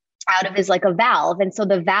out of is like a valve. And so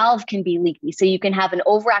the valve can be leaky. So you can have an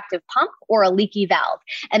overactive pump or a leaky valve.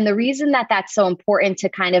 And the reason that that's so important to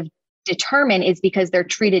kind of determine is because they're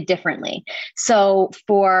treated differently. So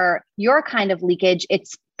for your kind of leakage,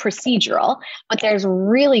 it's procedural, but there's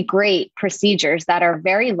really great procedures that are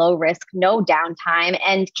very low risk, no downtime,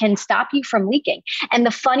 and can stop you from leaking. And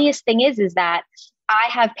the funniest thing is that I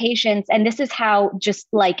have patients, and this is how just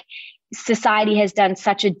like society has done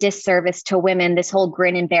such a disservice to women, this whole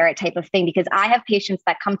grin and bear it type of thing, because I have patients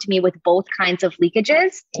that come to me with both kinds of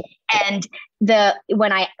leakages. And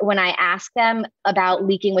when I ask them about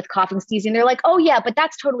leaking with coughing, sneezing, they're like, oh yeah, but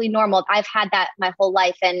that's totally normal. I've had that my whole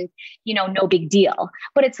life, and no big deal.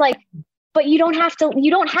 But it's like, but you don't have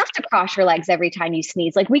to cross your legs every time you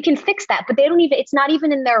sneeze. Like, we can fix that, but it's not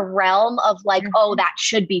even in their realm of like, oh, that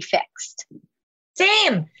should be fixed.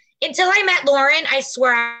 Same. Until I met Lauren, I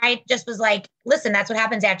swear I just was like, listen, that's what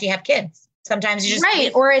happens after you have kids. Sometimes you just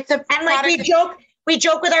right. Or it's a and like we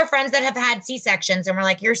joke with our friends that have had C-sections, and we're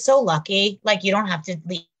like, you're so lucky. Like, you don't have to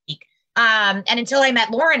leak. And until I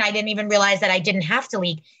met Lauren, I didn't even realize that I didn't have to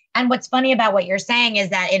leak. And what's funny about what you're saying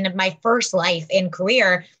is that in my first life in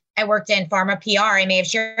career, I worked in pharma PR. I may have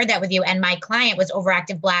shared that with you. And my client was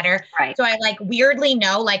overactive bladder. Right. So I like weirdly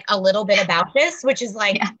know like a little bit about this, which is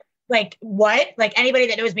like, like what? Like anybody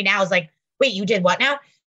that knows me now is like, wait, you did what now?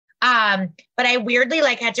 But I weirdly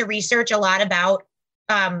like had to research a lot about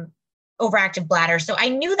overactive bladder. So I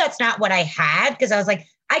knew that's not what I had, because I was like,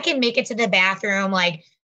 I can make it to the bathroom. Like,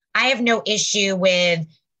 I have no issue with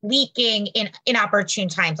leaking in inopportune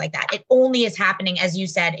times like that. It only is happening, as you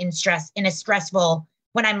said, in a stressful,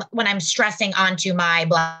 when I'm stressing onto my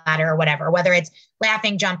bladder or whatever, whether it's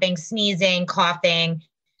laughing, jumping, sneezing, coughing,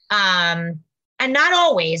 and not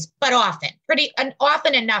always, but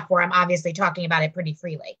often enough where I'm obviously talking about it pretty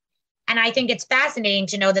freely. And I think it's fascinating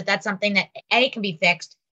to know that that's something that can be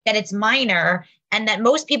fixed, that it's minor, and that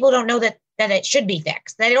most people don't know that it should be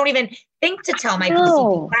fixed. That I don't even think to tell my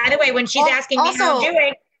PCP. By the way, when she's asking me how I'm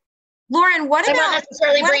doing, Lauren, what about not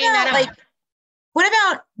necessarily bringing that up? Like, what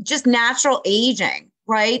about just natural aging,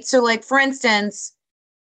 right? So, like, for instance,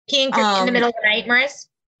 peeing in the middle of the night, Maris.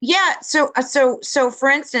 Yeah. So for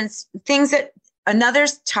instance, things that another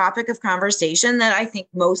topic of conversation that I think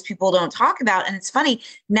most people don't talk about. And it's funny,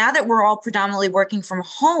 now that we're all predominantly working from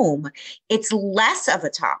home, it's less of a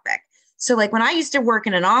topic. So like when I used to work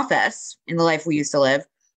in an office in the life we used to live,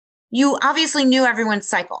 you obviously knew everyone's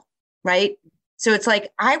cycle, right? So it's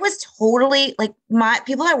like, I was totally like, my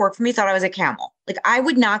people that work for me thought I was a camel. Like I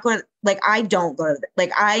would not go to, like, I don't go to,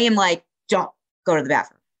 like, I am like, don't go to the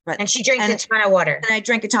bathroom. But, and she drinks a ton of water. And I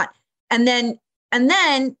drink a ton. And then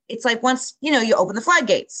it's like, once, you know, you open the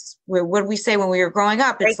floodgates. What did we say when we were growing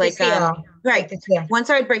up? It's break like, right. Once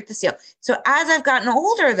I would break the seal. So as I've gotten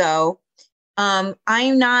older though,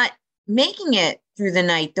 I'm not making it through the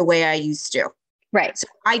night the way I used to. Right. So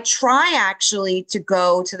I try actually to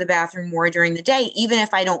go to the bathroom more during the day, even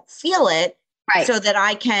if I don't feel it, right, so that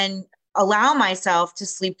I can allow myself to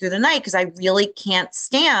sleep through the night, because I really can't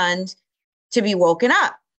stand to be woken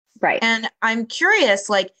up. Right. And I'm curious,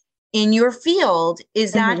 like in your field,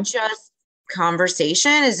 is that just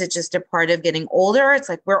conversation? Is it just a part of getting older? It's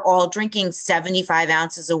like we're all drinking 75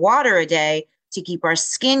 ounces of water a day to keep our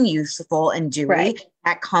skin youthful and dewy. Right.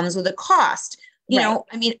 That comes with a cost. You know,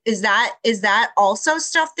 I mean, is that also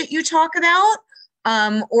stuff that you talk about?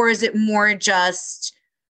 Or is it more just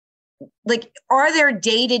like, are there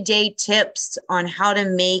day-to-day tips on how to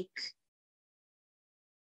make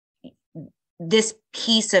this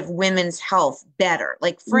piece of women's health better?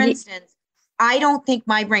 Like, for instance, I don't think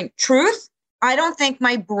my brain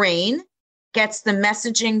gets the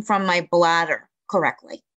messaging from my bladder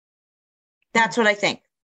correctly. That's what I think.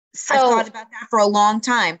 So, I've thought about that for a long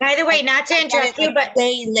time. By the way, not to interrupt you, but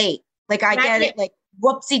way late. Like I get it, like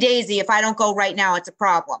whoopsie daisy. If I don't go right now, it's a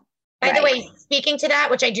problem. By the way, speaking to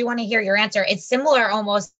that, which I do want to hear your answer, it's similar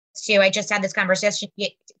almost to, I just had this conversation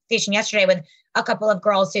yesterday with a couple of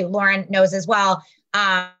girls who Lauren knows as well,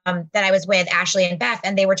 that I was with, Ashley and Beth,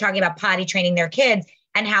 and they were talking about potty training their kids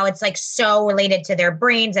and how it's like so related to their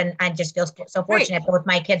brains. And I just feel so fortunate both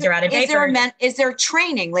my kids are out of diapers. Is there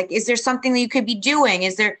training? Like, is there something that you could be doing?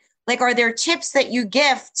 Is there, like, are there tips that you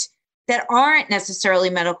gift that aren't necessarily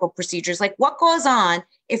medical procedures? Like, what goes on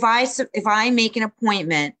if I make an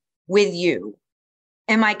appointment with you?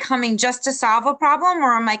 Am I coming just to solve a problem,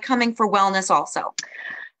 or am I coming for wellness also?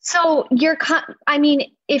 So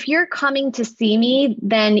if you're coming to see me,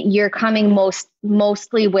 then you're coming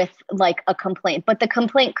mostly with like a complaint, but the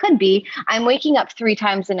complaint could be, I'm waking up 3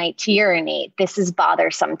 times a night to urinate. This is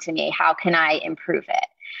bothersome to me. How can I improve it?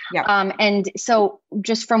 Yeah. And so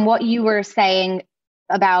just from what you were saying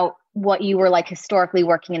about what you were like historically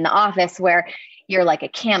working in the office, where you're like a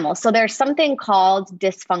camel. So there's something called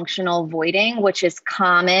dysfunctional voiding, which is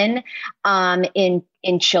common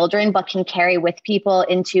in children, but can carry with people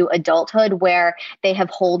into adulthood, where they have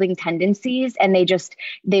holding tendencies and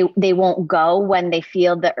they won't go when they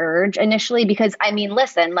feel the urge initially. Because I mean,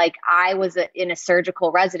 listen, like I was in a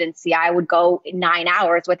surgical residency, I would go 9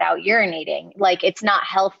 hours without urinating. Like it's not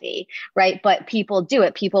healthy, right? But people do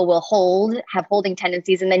it. People will have holding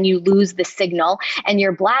tendencies, and then you lose the signal, and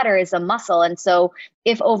your bladder is a muscle. And so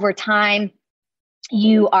if over time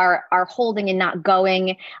you are holding and not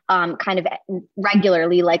going kind of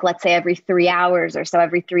regularly, like let's say every 3 hours or so,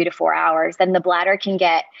 every 3 to 4 hours, then the bladder can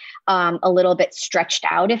get a little bit stretched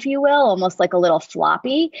out, if you will, almost like a little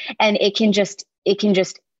floppy. And it can just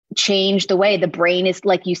change the way the brain is,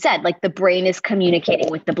 like you said, like the brain is communicating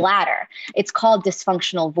with the bladder. It's called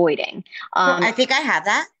dysfunctional voiding. I think I have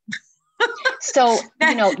that. So,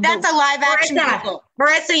 that's a live action.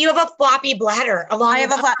 Marissa, you have a floppy bladder. I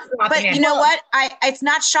have a floppy, but you know what? It's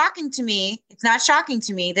not shocking to me. It's not shocking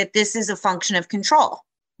to me that this is a function of control,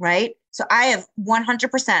 right? So I have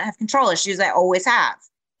 100% have control issues. I always have.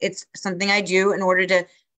 It's something I do in order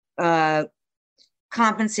to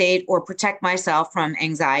compensate or protect myself from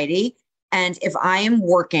anxiety. And if I am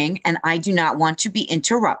working and I do not want to be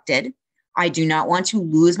interrupted, I do not want to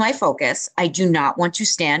lose my focus, I do not want to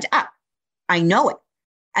stand up. I know it.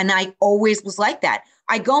 And I always was like that.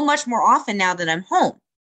 I go much more often now that I'm home,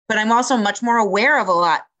 but I'm also much more aware of a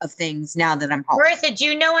lot of things now that I'm home. Marissa, do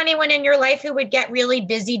you know anyone in your life who would get really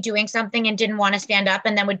busy doing something and didn't want to stand up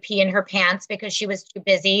and then would pee in her pants because she was too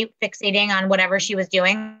busy fixating on whatever she was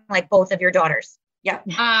doing, like both of your daughters? Yeah.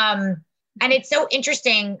 And it's so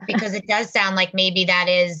interesting because it does sound like maybe that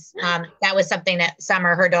was something that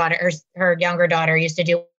Summer, her younger daughter, used to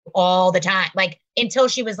do all the time, like until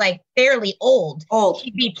she was like fairly old.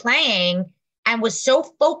 She'd be playing and was so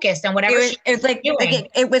focused on whatever it was like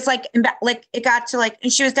it got to like,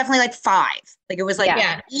 and she was definitely like 5. Like it was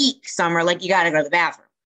like eek, Summer, like you got to go to the bathroom.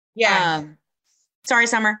 Yeah. Sorry,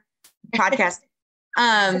 Summer. Podcast.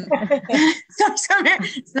 Sorry, Summer.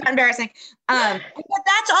 It's not embarrassing. But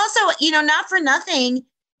that's also, not for nothing.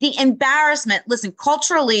 the embarrassment, listen,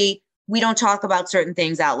 culturally, we don't talk about certain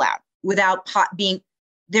things out loud without the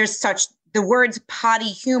words potty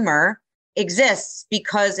humor exists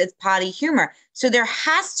because it's potty humor. So there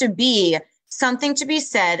has to be something to be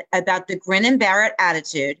said about the grin and bear it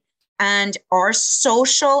attitude and our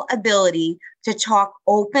social ability to talk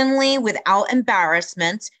openly without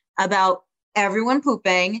embarrassment about everyone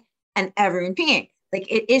pooping and everyone peeing. Like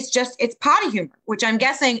it's potty humor, which I'm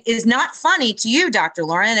guessing is not funny to you, Dr.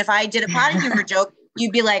 Lauren. If I did a potty humor joke,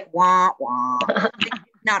 you'd be like, wah, wah.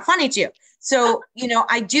 Not funny to you. So,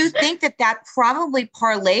 I do think that probably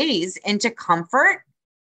parlays into comfort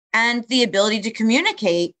and the ability to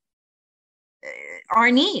communicate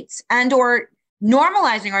our needs and or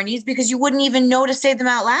normalizing our needs because you wouldn't even know to say them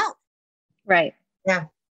out loud. Right. Yeah.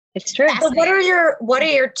 It's true. So what are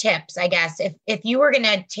your tips, I guess, if you were going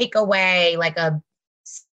to take away like a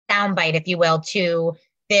soundbite, if you will, to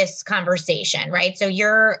this conversation, right? So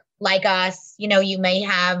you're like us, you may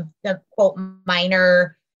have the quote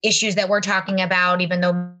minor issues that we're talking about, even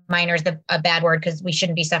though minor is a bad word because we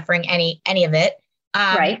shouldn't be suffering any of it.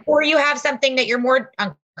 Right. Or you have something that you're more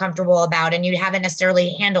uncomfortable about and you haven't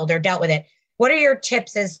necessarily handled or dealt with it. What are your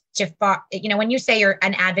tips as to, when you say you're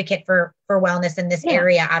an advocate for wellness in this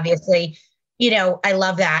area, obviously, I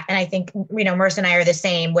love that. And I think, Marissa and I are the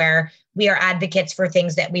same, where we are advocates for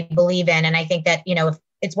things that we believe in. And I think that, if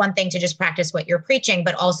it's one thing to just practice what you're preaching,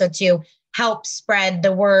 but also to help spread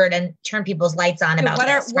the word and turn people's lights on about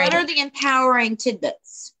this. What are the empowering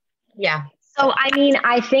tidbits? Yeah. So,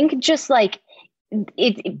 I think just like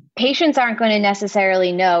patients aren't going to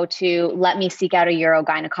necessarily know to let me seek out a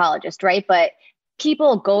urogynecologist, right? But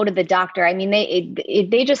people go to the doctor.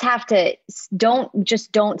 They just have to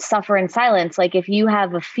don't suffer in silence. Like if you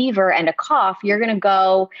have a fever and a cough, you're going to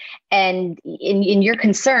go and you're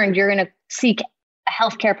concerned, you're going to seek a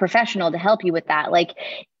healthcare professional to help you with that. Like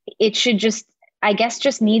it should just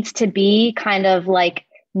needs to be kind of like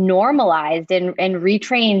normalized and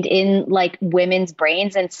retrained in like women's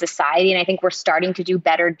brains and society. And I think we're starting to do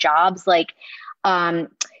better jobs. Like,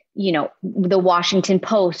 the Washington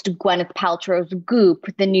Post, Gwyneth Paltrow's Goop,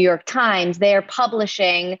 the New York Times, they're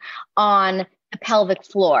publishing on the pelvic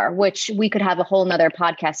floor, which we could have a whole nother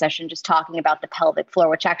podcast session just talking about the pelvic floor,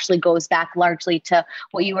 which actually goes back largely to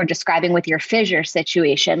what you were describing with your fissure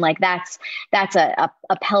situation. Like that's a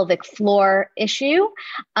pelvic floor issue.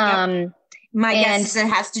 Yep. My guess is it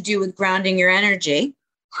has to do with grounding your energy.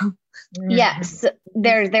 Yes,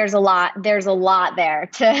 there's a lot there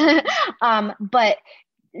to, but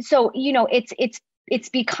so, it's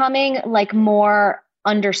becoming like more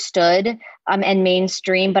understood and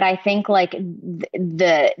mainstream. But I think like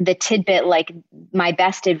the tidbit, like my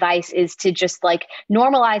best advice is to just like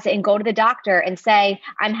normalize it and go to the doctor and say,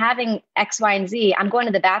 I'm having X, Y, and Z. I'm going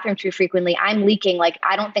to the bathroom too frequently. I'm leaking. Like,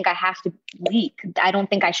 I don't think I have to leak. I don't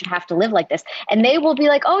think I should have to live like this. And they will be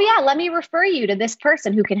like, oh yeah, let me refer you to this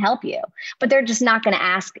person who can help you. But they're just not going to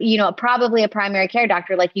ask, probably a primary care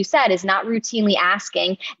doctor, like you said, is not routinely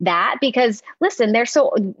asking that because listen,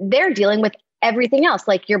 they're dealing with everything else,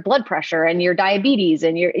 like your blood pressure and your diabetes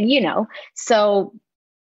and your, so.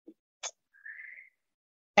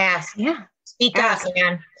 Ask. Yeah. Speak up,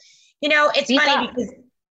 man. It's Speak funny up. because,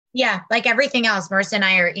 like everything else, Marissa and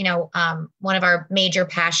I are, one of our major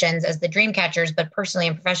passions as the Dreamcatchers, but personally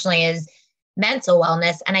and professionally is mental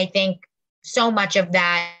wellness. And I think so much of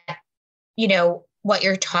that, what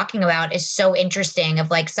you're talking about is so interesting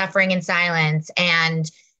of like suffering in silence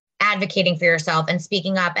and advocating for yourself and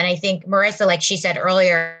speaking up. And I think Marissa, like she said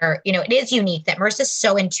earlier, it is unique that Marissa's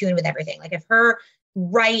so in tune with everything. Like if her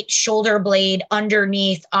right shoulder blade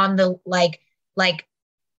underneath on the,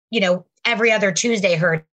 every other Tuesday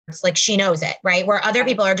hurts, like she knows it, right? Where other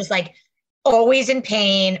people are just like always in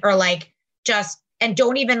pain or like and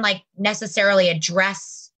don't even like necessarily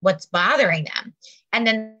address what's bothering them. And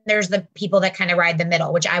then there's the people that kind of ride the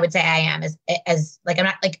middle, which I would say I am as like, I'm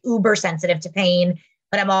not like uber sensitive to pain,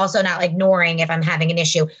 but I'm also not ignoring if I'm having an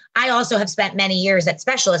issue. I also have spent many years at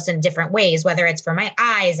specialists in different ways, whether it's for my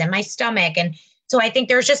eyes and my stomach. And so I think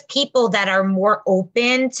there's just people that are more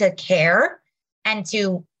open to care and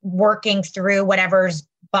to working through whatever's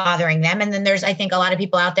bothering them. And then there's, I think, a lot of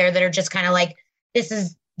people out there that are just kind of like, this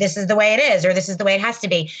is the way it is, or this is the way it has to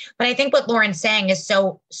be. But I think what Lauren's saying is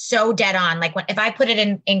so dead on. Like if I put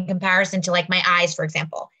it in comparison to like my eyes, for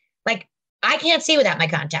example, like I can't see without my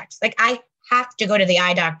contacts. Like I have to go to the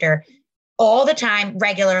eye doctor all the time,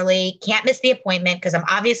 regularly, can't miss the appointment because I'm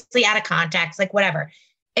obviously out of contacts, like whatever.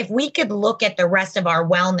 If we could look at the rest of our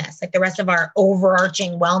wellness, like the rest of our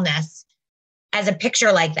overarching wellness as a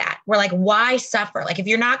picture like that, we're like, why suffer? Like if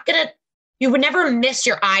you're not you would never miss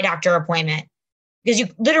your eye doctor appointment because you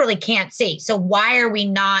literally can't see. So why are we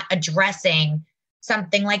not addressing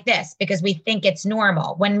something like this? Because we think it's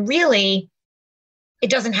normal when really it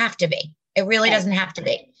doesn't have to be. It really doesn't have to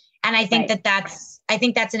be. And I think that's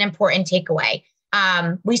an important takeaway.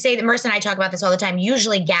 We say that Marissa and I talk about this all the time,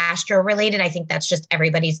 usually gastro related. I think that's just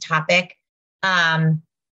everybody's topic.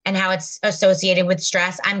 And how it's associated with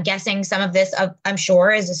stress. I'm guessing some of this, I'm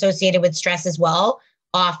sure, is associated with stress as well.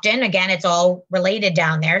 Often, again, it's all related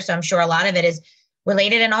down there. So I'm sure a lot of it is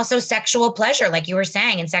related, and also sexual pleasure, like you were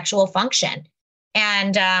saying, and sexual function.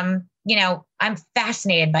 And, I'm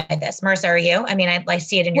fascinated by this. Marissa, are you? I mean, I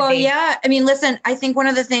see it in your face. Well, yeah. I mean, listen, I think one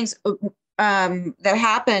of the things that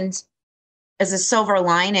happened as a silver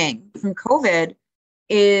lining from COVID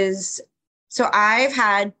is, so I've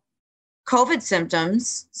had COVID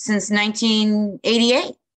symptoms since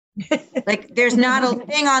 1988. Like there's not a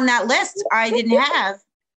thing on that list I didn't have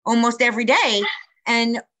almost every day.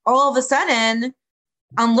 And all of a sudden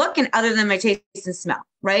I'm looking, other than my taste and smell,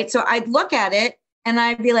 right? So I'd look at it and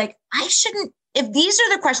I'd be like, I shouldn't, if these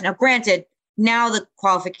are the questions. Now, granted, now the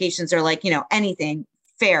qualifications are like, anything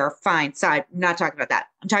fair, fine, side. I'm not talking about that.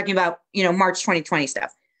 I'm talking about, March 2020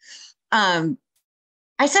 stuff.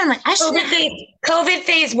 I said, I'm like, I should COVID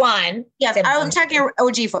phase 1. Yes, I'm talking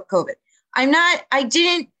OG for COVID. I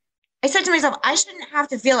said to myself, I shouldn't have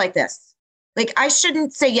to feel like this. Like, I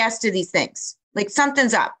shouldn't say yes to these things. Like,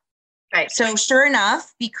 something's up. Right. So sure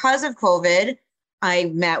enough, because of COVID, I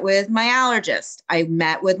met with my allergist. I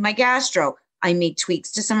met with my gastro. I made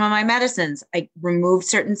tweaks to some of my medicines. I removed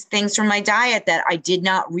certain things from my diet that I did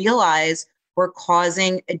not realize were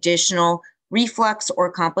causing additional reflux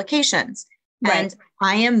or complications. Right. And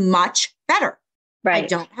I am much better. Right. I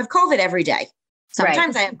don't have COVID every day.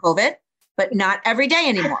 Sometimes I have COVID, but not every day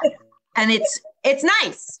anymore. And it's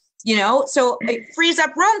nice, so it frees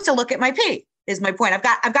up room to look at my pee is my point.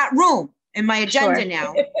 I've got room in my agenda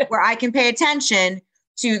now where I can pay attention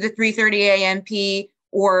to the 3:30 a.m. pee,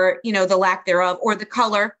 or, the lack thereof, or the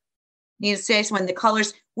color. Needless to say, when the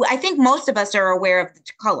colors, I think most of us are aware of the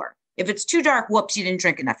color. If it's too dark, whoops, you didn't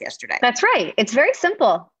drink enough yesterday. That's right. It's very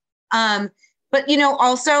simple. But,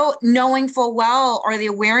 also knowing full well, or the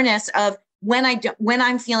awareness of when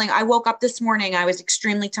I'm feeling, I woke up this morning, I was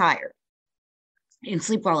extremely tired. I didn't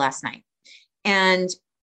sleep well last night. And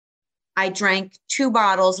I drank 2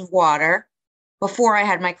 bottles of water before I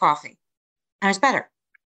had my coffee. I was better.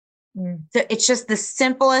 So it's just the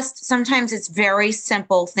simplest. Sometimes it's very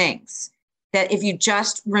simple things that if you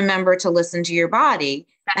just remember to listen to your body,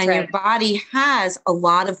 your body has a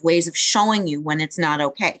lot of ways of showing you when it's not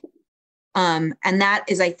okay. And that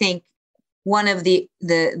is, I think, one of the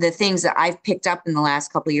things that I've picked up in the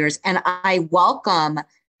last couple of years. And I welcome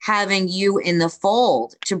having you in the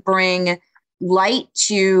fold to bring light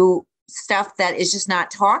to stuff that is just not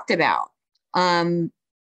talked about. And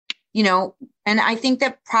I think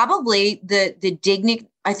that probably the dignity,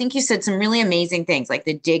 I think you said some really amazing things, like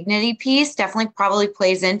the dignity piece definitely probably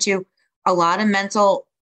plays into a lot of mental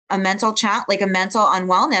chat, like a mental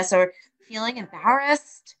unwellness or feeling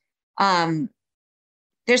embarrassed.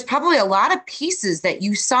 There's probably a lot of pieces that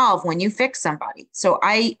you solve when you fix somebody. So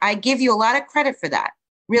I give you a lot of credit for that.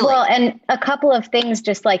 Really? Well, and a couple of things,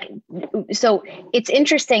 just like, so it's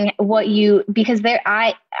interesting because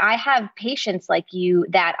I have patients like you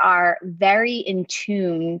that are very in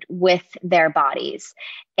tune with their bodies,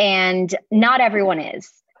 and not everyone is,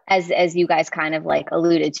 as you guys kind of like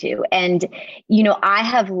alluded to. And, I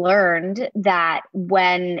have learned that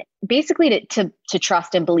when basically to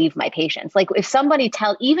trust and believe my patients, like if somebody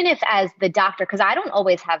even if as the doctor, because I don't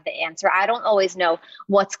always have the answer, I don't always know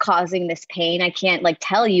what's causing this pain. I can't like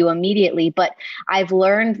tell you immediately, but I've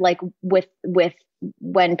learned like with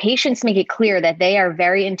when patients make it clear that they are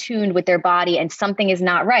very in tune with their body and something is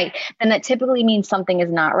not right, then that typically means something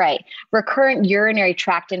is not right. Recurrent urinary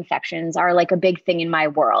tract infections are like a big thing in my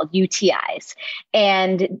world, UTIs.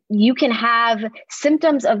 And you can have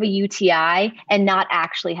symptoms of a UTI and not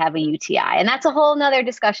actually have a UTI. And that's a whole nother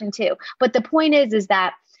discussion too. But the point is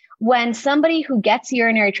that when somebody who gets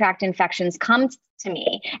urinary tract infections comes to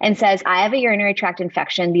me and says, I have a urinary tract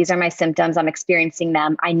infection, these are my symptoms, I'm experiencing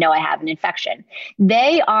them, I know I have an infection.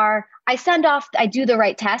 I do the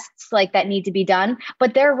right tests like that need to be done,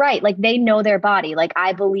 but they're right. Like they know their body. Like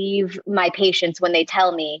I believe my patients when they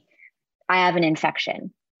tell me I have an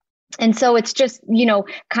infection. And so it's just,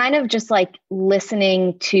 kind of just like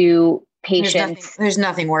listening to patients. There's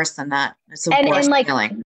nothing worse than that. It's the worst like,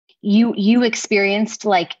 feeling. You experienced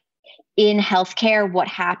like in healthcare, what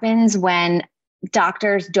happens when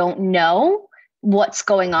doctors don't know what's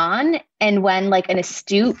going on, and when like an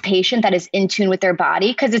astute patient that is in tune with their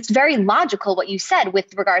body, because it's very logical what you said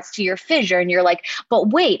with regards to your fissure, and you're like, but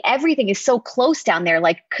wait, everything is so close down there,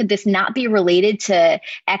 like could this not be related to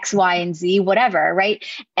X, Y, and Z, whatever, right?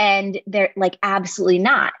 And they're like, absolutely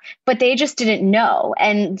not, but they just didn't know.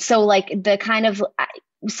 And so like the kind of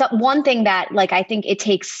one thing that like I think it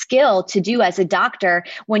takes skill to do as a doctor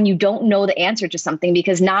when you don't know the answer to something,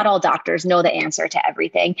 because not all doctors know the answer to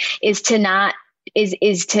everything, is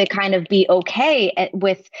to kind of be okay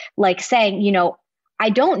with like saying, you know,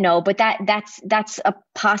 I don't know, but that's a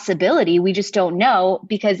possibility. We just don't know,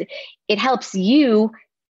 because it helps you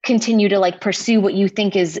continue to like pursue what you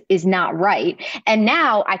think is not right. And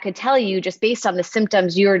now I could tell you, just based on the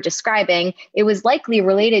symptoms you're describing, it was likely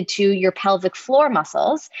related to your pelvic floor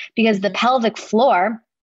muscles, because the pelvic floor,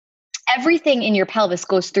 everything in your pelvis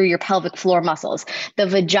goes through your pelvic floor muscles, the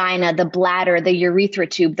vagina, the bladder, the urethra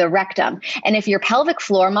tube, the rectum. And if your pelvic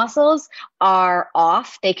floor muscles are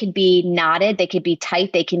off, they could be knotted, they could be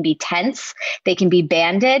tight, they can be tense, they can be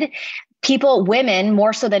banded. People, women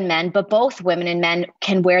more so than men, but both women and men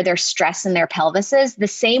can wear their stress in their pelvises the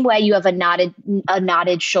same way you have a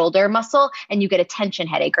knotted shoulder muscle and you get a tension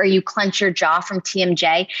headache, or you clench your jaw from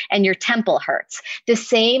TMJ and your temple hurts. The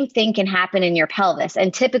same thing can happen in your pelvis.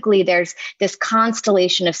 And typically there's this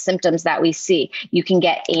constellation of symptoms that we see. You can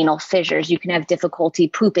get anal fissures, you can have difficulty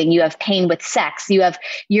pooping, you have pain with sex, you have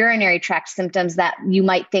urinary tract symptoms that you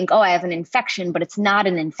might think, oh, I have an infection, but it's not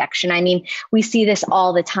an infection. I mean, we see this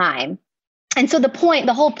all the time. And so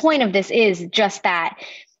the whole point of this is just that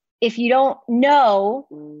if you don't know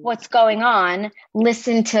what's going on,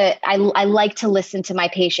 I like to listen to my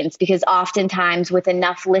patients, because oftentimes with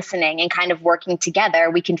enough listening and kind of working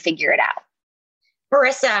together, we can figure it out.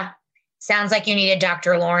 Marissa, sounds like you needed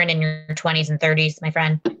Dr. Lauren in your 20s and 30s, my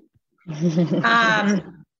friend.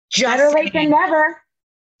 Better late than never.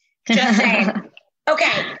 Just saying.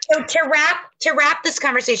 Okay, so to wrap this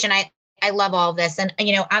conversation, I love all of this. And,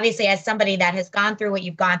 you know, obviously as somebody that has gone through what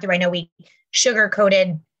you've gone through, I know we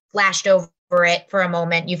flashed over it for a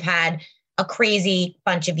moment. You've had a crazy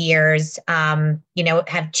bunch of years, you know,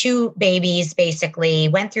 have 2 babies, basically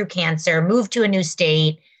went through cancer, moved to a new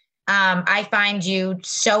state. I find you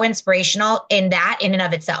so inspirational in that in and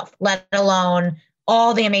of itself, let alone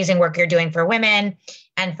all the amazing work you're doing for women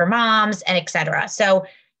and for moms and et cetera. So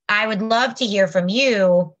I would love to hear from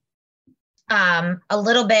you a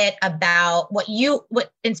little bit about what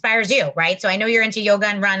inspires you, right? So I know you're into yoga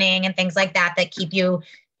and running and things like that keep you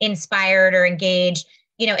inspired or engaged.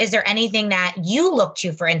 You know, is there anything that you look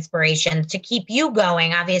to for inspiration to keep you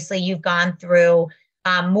going? Obviously, you've gone through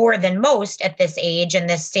more than most at this age and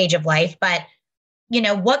this stage of life, but you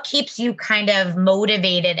know, what keeps you kind of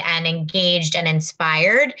motivated and engaged and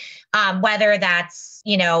inspired? Whether that's,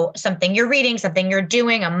 you know, something you're reading, something you're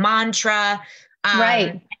doing, a mantra,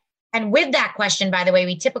 right? And with that question, by the way,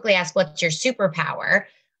 we typically ask, what's your superpower?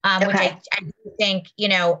 Okay. Which I think, you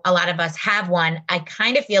know, a lot of us have one. I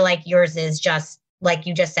kind of feel like yours is just, like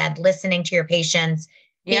you just said, listening to your patients,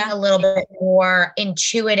 being a little bit more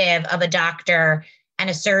intuitive of a doctor and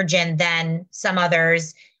a surgeon than some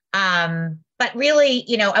others. But really,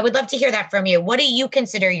 you know, I would love to hear that from you. What do you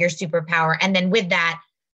consider your superpower? And then with that,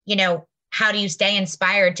 you know, how do you stay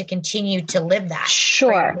inspired to continue to live that?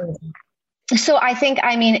 Sure. So I think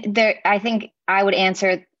I would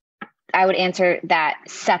answer that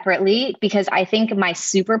separately, because I think my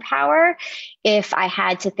superpower, if I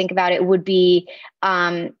had to think about it, would be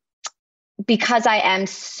because I am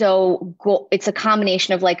it's a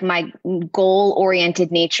combination of like my goal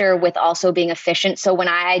oriented nature with also being efficient. So when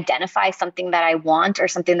I identify something that I want or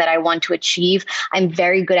something that I want to achieve, I'm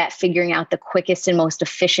very good at figuring out the quickest and most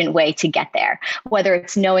efficient way to get there, whether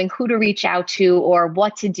it's knowing who to reach out to or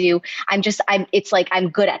what to do. It's like, I'm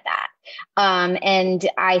good at that. And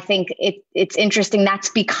I think it's interesting. That's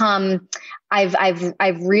become,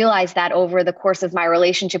 I've realized that over the course of my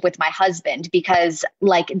relationship with my husband, because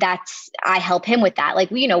like I help him with that.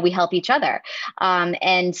 Like, we help each other.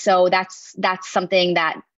 And so that's something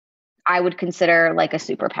that I would consider like a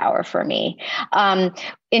superpower for me.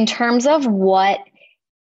 In terms of what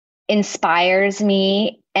inspires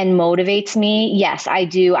me and motivates me, yes, I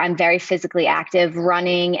do. I'm very physically active.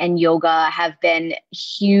 Running and yoga have been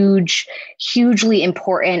hugely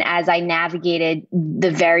important as I navigated the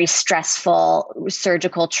very stressful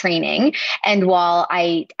surgical training. And while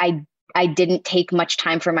I didn't take much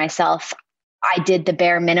time for myself, I did the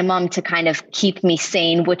bare minimum to kind of keep me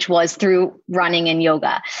sane, which was through running and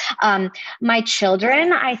yoga. My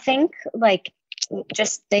children, I think, like,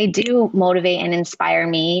 just they do motivate and inspire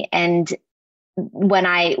me. And when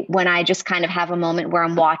I just kind of have a moment where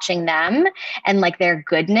I'm watching them and like their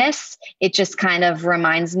goodness, it just kind of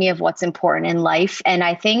reminds me of what's important in life. And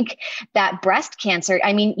I think that breast cancer,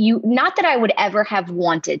 I mean, not that I would ever have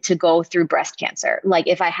wanted to go through breast cancer, like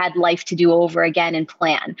if I had life to do over again and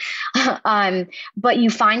plan, but you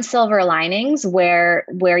find silver linings where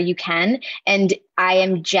you can. And I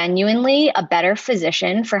am genuinely a better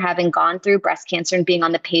physician for having gone through breast cancer and being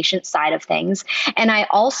on the patient side of things. And I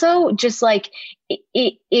also just like,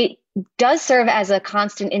 it does serve as a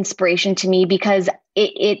constant inspiration to me because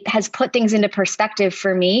it has put things into perspective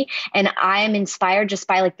for me. And I am inspired just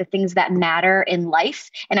by like the things that matter in life.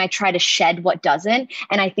 And I try to shed what doesn't.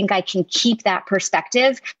 And I think I can keep that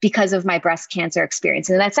perspective because of my breast cancer experience.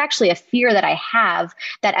 And that's actually a fear that I have,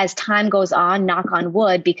 that as time goes on, knock on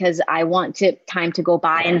wood, because I want time to go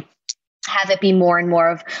by and have it be more and more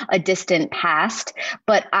of a distant past.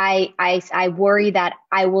 But I worry that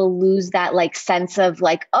I will lose that like sense of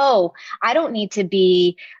like, oh, I don't need to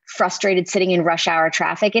be frustrated sitting in rush hour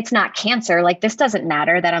traffic. It's not cancer. Like this doesn't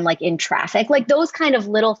matter that I'm like in traffic, like those kind of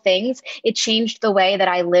little things. It changed the way that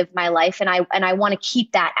I live my life. And I want to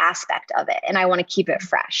keep that aspect of it. And I want to keep it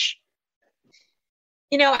fresh.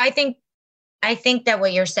 You know, I think that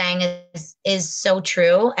what you're saying is so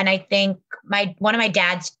true. And I think one of my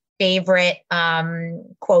dad's favorite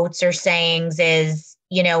quotes or sayings is,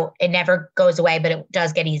 you know, it never goes away, but it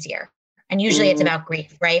does get easier. And usually it's about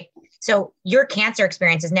grief, right? So your cancer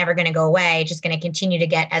experience is never going to go away. It's just going to continue to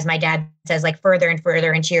get, as my dad says, like further and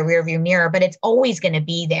further into your rearview mirror, but it's always going to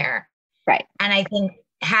be there. Right. And I think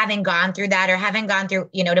having gone through that, or having gone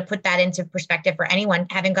through, you know, to put that into perspective for anyone,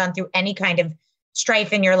 having gone through any kind of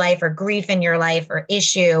strife in your life or grief in your life or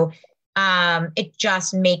issue, it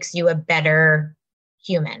just makes you a better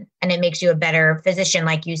human, and it makes you a better physician,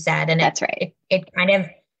 like you said. And that's right. It kind of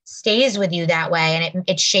stays with you that way, and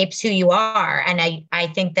it shapes who you are. And I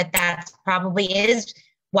think that probably is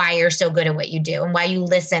why you're so good at what you do and why you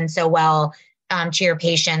listen so well to your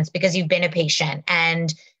patients, because you've been a patient.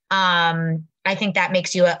 And I think that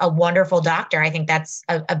makes you a wonderful doctor. I think that's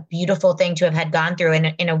a beautiful thing to have had gone through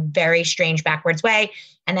in a very strange backwards way.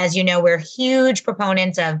 And as you know, we're huge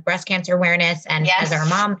proponents of breast cancer awareness. And as our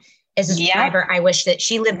mom is a survivor, I wish that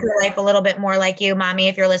she lived her life a little bit more like you, Mommy,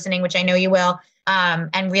 if you're listening, which I know you will,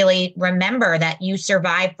 and really remember that you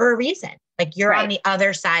survived for a reason. Like you're on the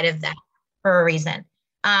other side of that for a reason.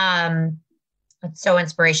 It's so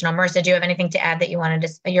inspirational. Marissa, do you have anything to add that you wanted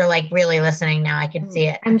to, you're like really listening now. I can see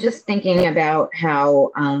it. I'm just thinking about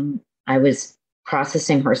how I was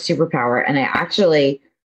processing her superpower, and I actually,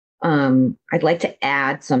 I'd like to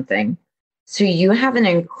add something. So you have an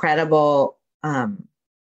incredible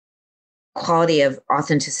quality of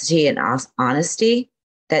authenticity and honesty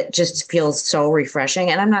that just feels so refreshing.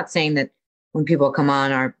 And I'm not saying that when people come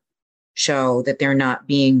on our show that they're not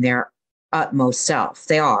being their utmost self.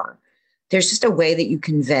 They are. There's just a way that you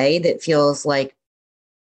convey that feels like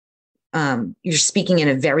you're speaking in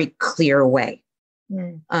a very clear way.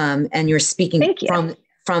 And you're speaking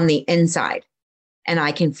from the inside. And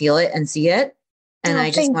I can feel it and see it. And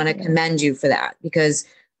I just want to commend you for that, because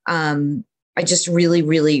I just really,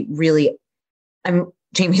 really, really,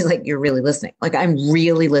 Jamie's like, you're really listening. Like, I'm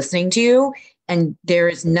really listening to you. And there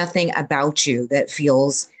is nothing about you that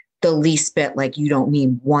feels the least bit like you don't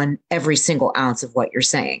mean every single ounce of what you're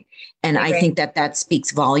saying. And I think that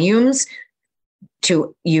speaks volumes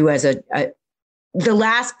to you as the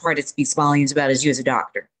last part it speaks volumes about is you as a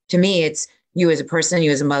doctor. To me, it's you as a person,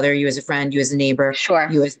 you as a mother, you as a friend, you as a neighbor,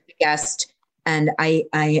 you as a guest. And I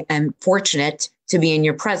am fortunate to be in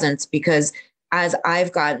your presence, because as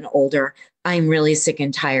I've gotten older, I'm really sick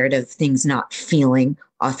and tired of things not feeling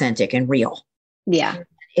authentic and real. Yeah.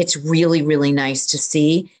 It's really, really nice to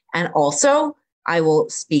see. And also, I will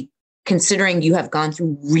speak, considering you have gone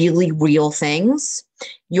through really real things,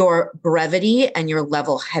 your brevity and your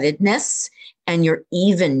level-headedness and your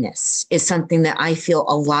evenness is something that I feel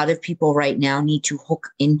a lot of people right now need to hook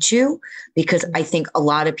into, because I think a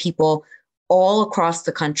lot of people all across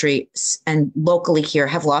the country and locally here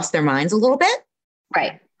have lost their minds a little bit.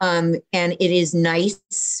 Right. And it is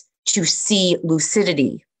nice to see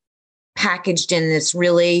lucidity packaged in this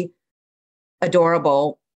really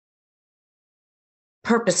adorable,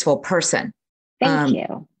 purposeful person. Thank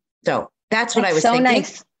you. So that's what I was thinking.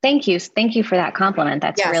 Nice. Thank you. Thank you for that compliment.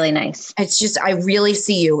 That's really nice. It's just, I really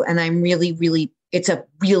see you, and I'm really, really, it's a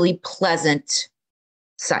really pleasant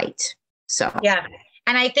sight. So, yeah.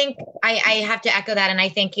 And I think I have to echo that. And I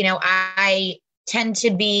think, you know, I tend to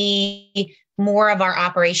be more of our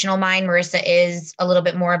operational mind. Marissa is a little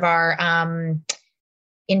bit more of our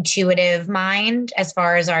intuitive mind as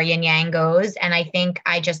far as our yin yang goes. And I think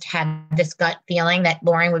I just had this gut feeling that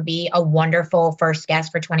Lauren would be a wonderful first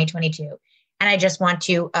guest for 2022. And I just want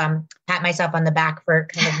to pat myself on the back for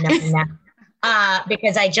kind of knowing that.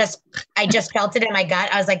 Because I just felt it in my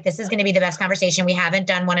gut. I was like, this is going to be the best conversation. We haven't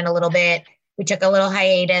done one in a little bit. We took a little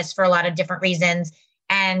hiatus for a lot of different reasons,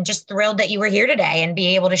 and just thrilled that you were here today and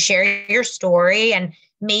be able to share your story and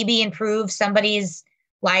maybe improve somebody's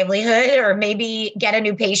livelihood or maybe get a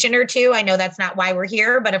new patient or two. I know that's not why we're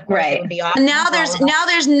here, but of course it would be awesome. Now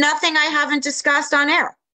there's nothing I haven't discussed on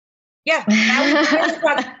air. Yeah.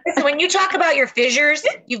 So when you talk about your fissures,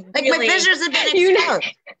 you've like really, my fissures have been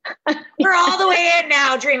exposed. We're all the way in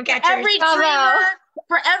now, Dreamcatchers.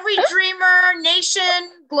 For every dreamer,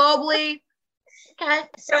 nation, globally. Okay.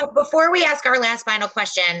 So before we ask our last final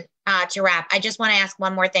question to wrap, I just want to ask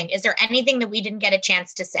one more thing. Is there anything that we didn't get a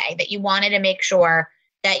chance to say that you wanted to make sure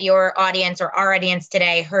that your audience or our audience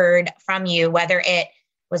today heard from you, whether it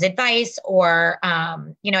was advice or, I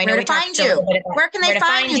know where to find you. Where can they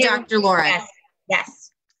find you, Dr. Lauren?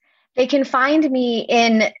 Yes. They can find me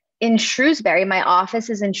in Shrewsbury. My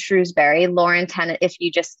office is in Shrewsbury. If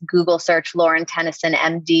you just Google search Lauren Tennyson,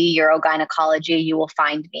 MD, urogynecology, you will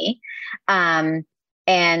find me.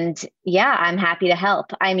 And yeah, I'm happy to help.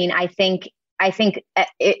 I mean, I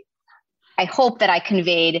hope that I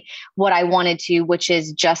conveyed what I wanted to, which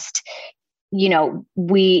is just,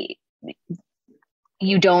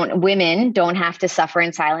 women don't have to suffer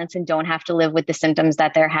in silence and don't have to live with the symptoms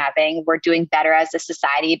that they're having. We're doing better as a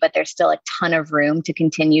society, but there's still a ton of room to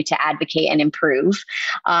continue to advocate and improve.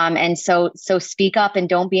 And so speak up and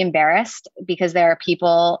don't be embarrassed, because there are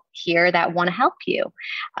people here that want to help you.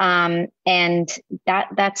 And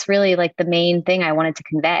that's really like the main thing I wanted to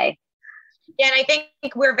convey. Yeah. And I think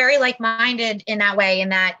we're very like-minded in that way, in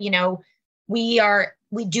that,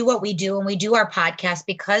 we do what we do, and we do our podcast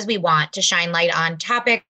because we want to shine light on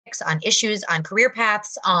topics, on issues, on career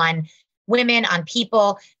paths, on women, on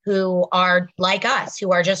people who are like us,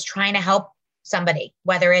 who are just trying to help somebody,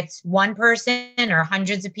 whether it's one person or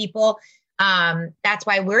hundreds of people. That's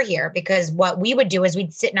why we're here, because what we would do is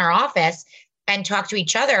we'd sit in our office and talk to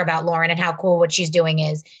each other about Lauren and how cool what she's doing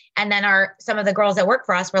is. And then some of the girls that work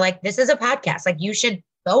for us were like, this is a podcast. Like, you should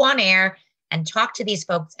go on air and talk to these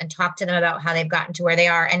folks and talk to them about how they've gotten to where they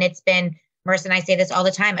are. And it's been, Marissa and I say this all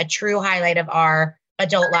the time, a true highlight of our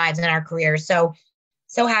adult lives and our careers. So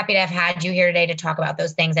happy to have had you here today to talk about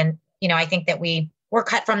those things. And, I think that we're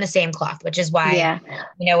cut from the same cloth, which is why,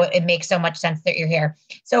 it makes so much sense that you're here.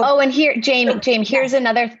 So, and here, James, here's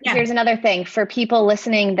another thing for people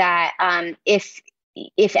listening that,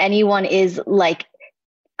 if anyone is like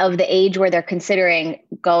of the age where they're considering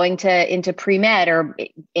going into pre-med or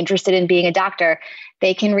interested in being a doctor,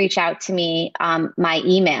 they can reach out to me. My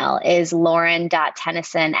email is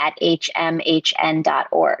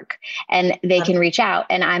lauren.tennyson@hmhn.org. And they can reach out,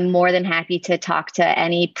 and I'm more than happy to talk to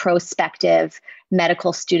any prospective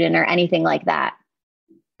medical student or anything like that.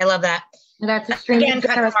 I love that. That's extremely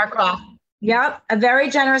generous. Yep. Very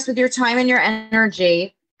generous with your time and your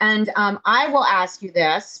energy. And I will ask you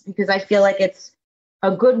this because I feel like it's a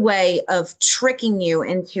good way of tricking you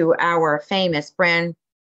into our famous brand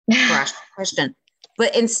crush question.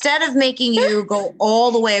 But instead of making you go all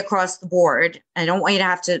the way across the board, I don't want you to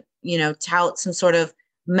have to, tout some sort of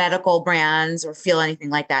medical brands or feel anything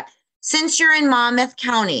like that. Since you're in Monmouth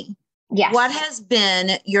County, yes, what has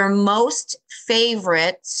been your most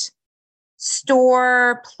favorite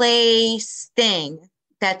store, place, thing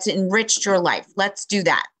that's enriched your life? Let's do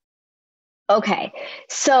that. Okay.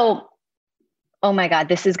 So, oh my God,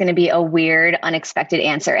 this is going to be a weird, unexpected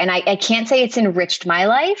answer. And I can't say it's enriched my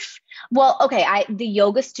life. Well, okay. The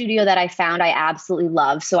yoga studio that I found, I absolutely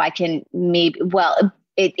love. So I can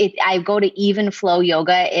I go to Even Flow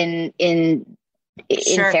Yoga in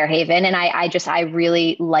Fairhaven. And I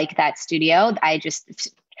really like that studio.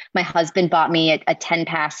 My husband bought me a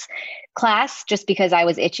 10-pass class just because I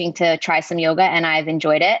was itching to try some yoga, and I've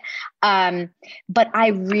enjoyed it. But I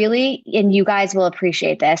really, and you guys will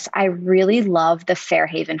appreciate this, I really love the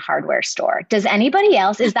Fairhaven hardware store. Does anybody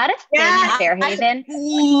else? Is that a thing in Fairhaven? I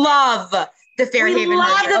love the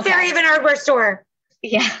Fairhaven. Fairhaven hardware store.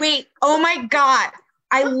 Yeah. Wait, oh my God.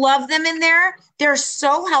 I love them in there. They're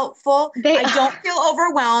so helpful. I don't feel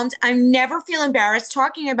overwhelmed. I never feel embarrassed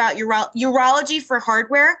talking about urology for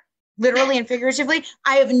hardware, literally and figuratively.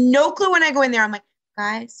 I have no clue when I go in there. I'm like,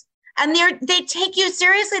 guys, and they take you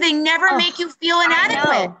seriously. They never make you feel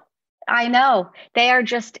inadequate. I know. They are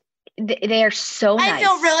so nice. I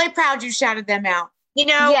feel really proud you shouted them out.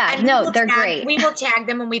 They're great. We will tag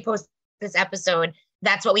them when we post this episode.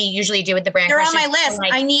 that's what we usually do with the brand. They're on my questions. list.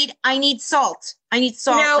 Like, I need salt. I need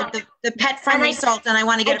salt, You know, like the pet friendly salt, and I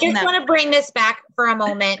want to get I it from just them. want to bring this back for a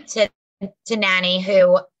moment to Nanny,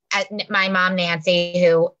 who my mom, Nancy,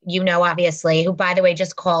 who, you know, obviously, who, by the way,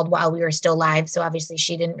 just called while we were still live. So obviously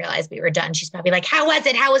she didn't realize we were done. She's probably like, how was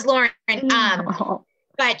it? How was Lauren?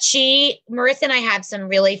 But Marissa and I have some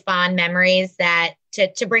really fond memories that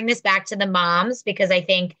to bring this back to the moms, because I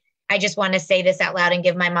think I just want to say this out loud and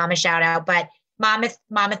give my mom a shout out, but Monmouth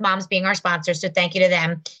Moms being our sponsor. So thank you to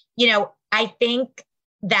them. You know, I think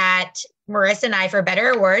that Marissa and I, for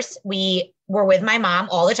better or worse, we were with my mom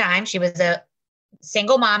all the time. She was a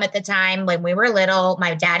single mom at the time when we were little.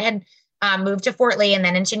 My dad had moved to Fort Lee and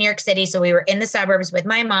then into New York City. So we were in the suburbs with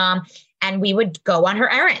my mom, and we would go on her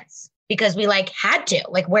errands because we had to.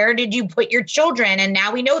 Where did you put your children? And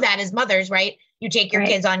now we know that as mothers, right? You take your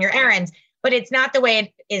kids on your errands. But it's not the way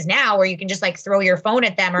it is now, where you can just throw your phone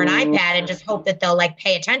at them or an iPad and just hope that they'll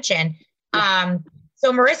pay attention.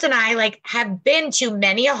 So Marissa and I have been to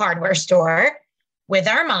many a hardware store with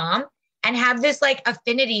our mom and have this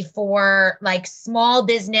affinity for small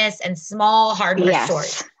business and small hardware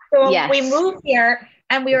stores. So we moved here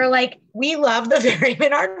and we were we love the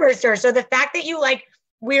Berryman hardware store. So the fact that you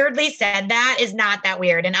weirdly said that is not that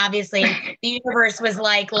weird. And obviously the universe was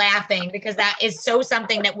laughing, because that is so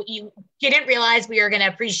something that you didn't realize we were going to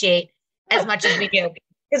appreciate as much as we do,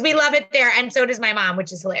 because we love it there. And so does my mom,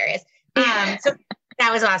 which is hilarious. So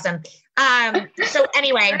that was awesome. So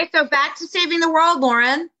anyway. Okay, so back to saving the world,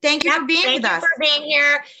 Lauren. Thank you for being with us. Thank you for being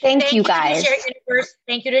here. Thank you guys.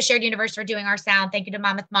 Thank you to Shared Universe for doing our sound. Thank you to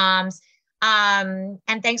Monmouth Moms. And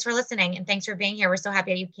thanks for listening, and thanks for being here. We're so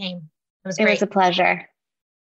happy that you came. It was great. It was a pleasure.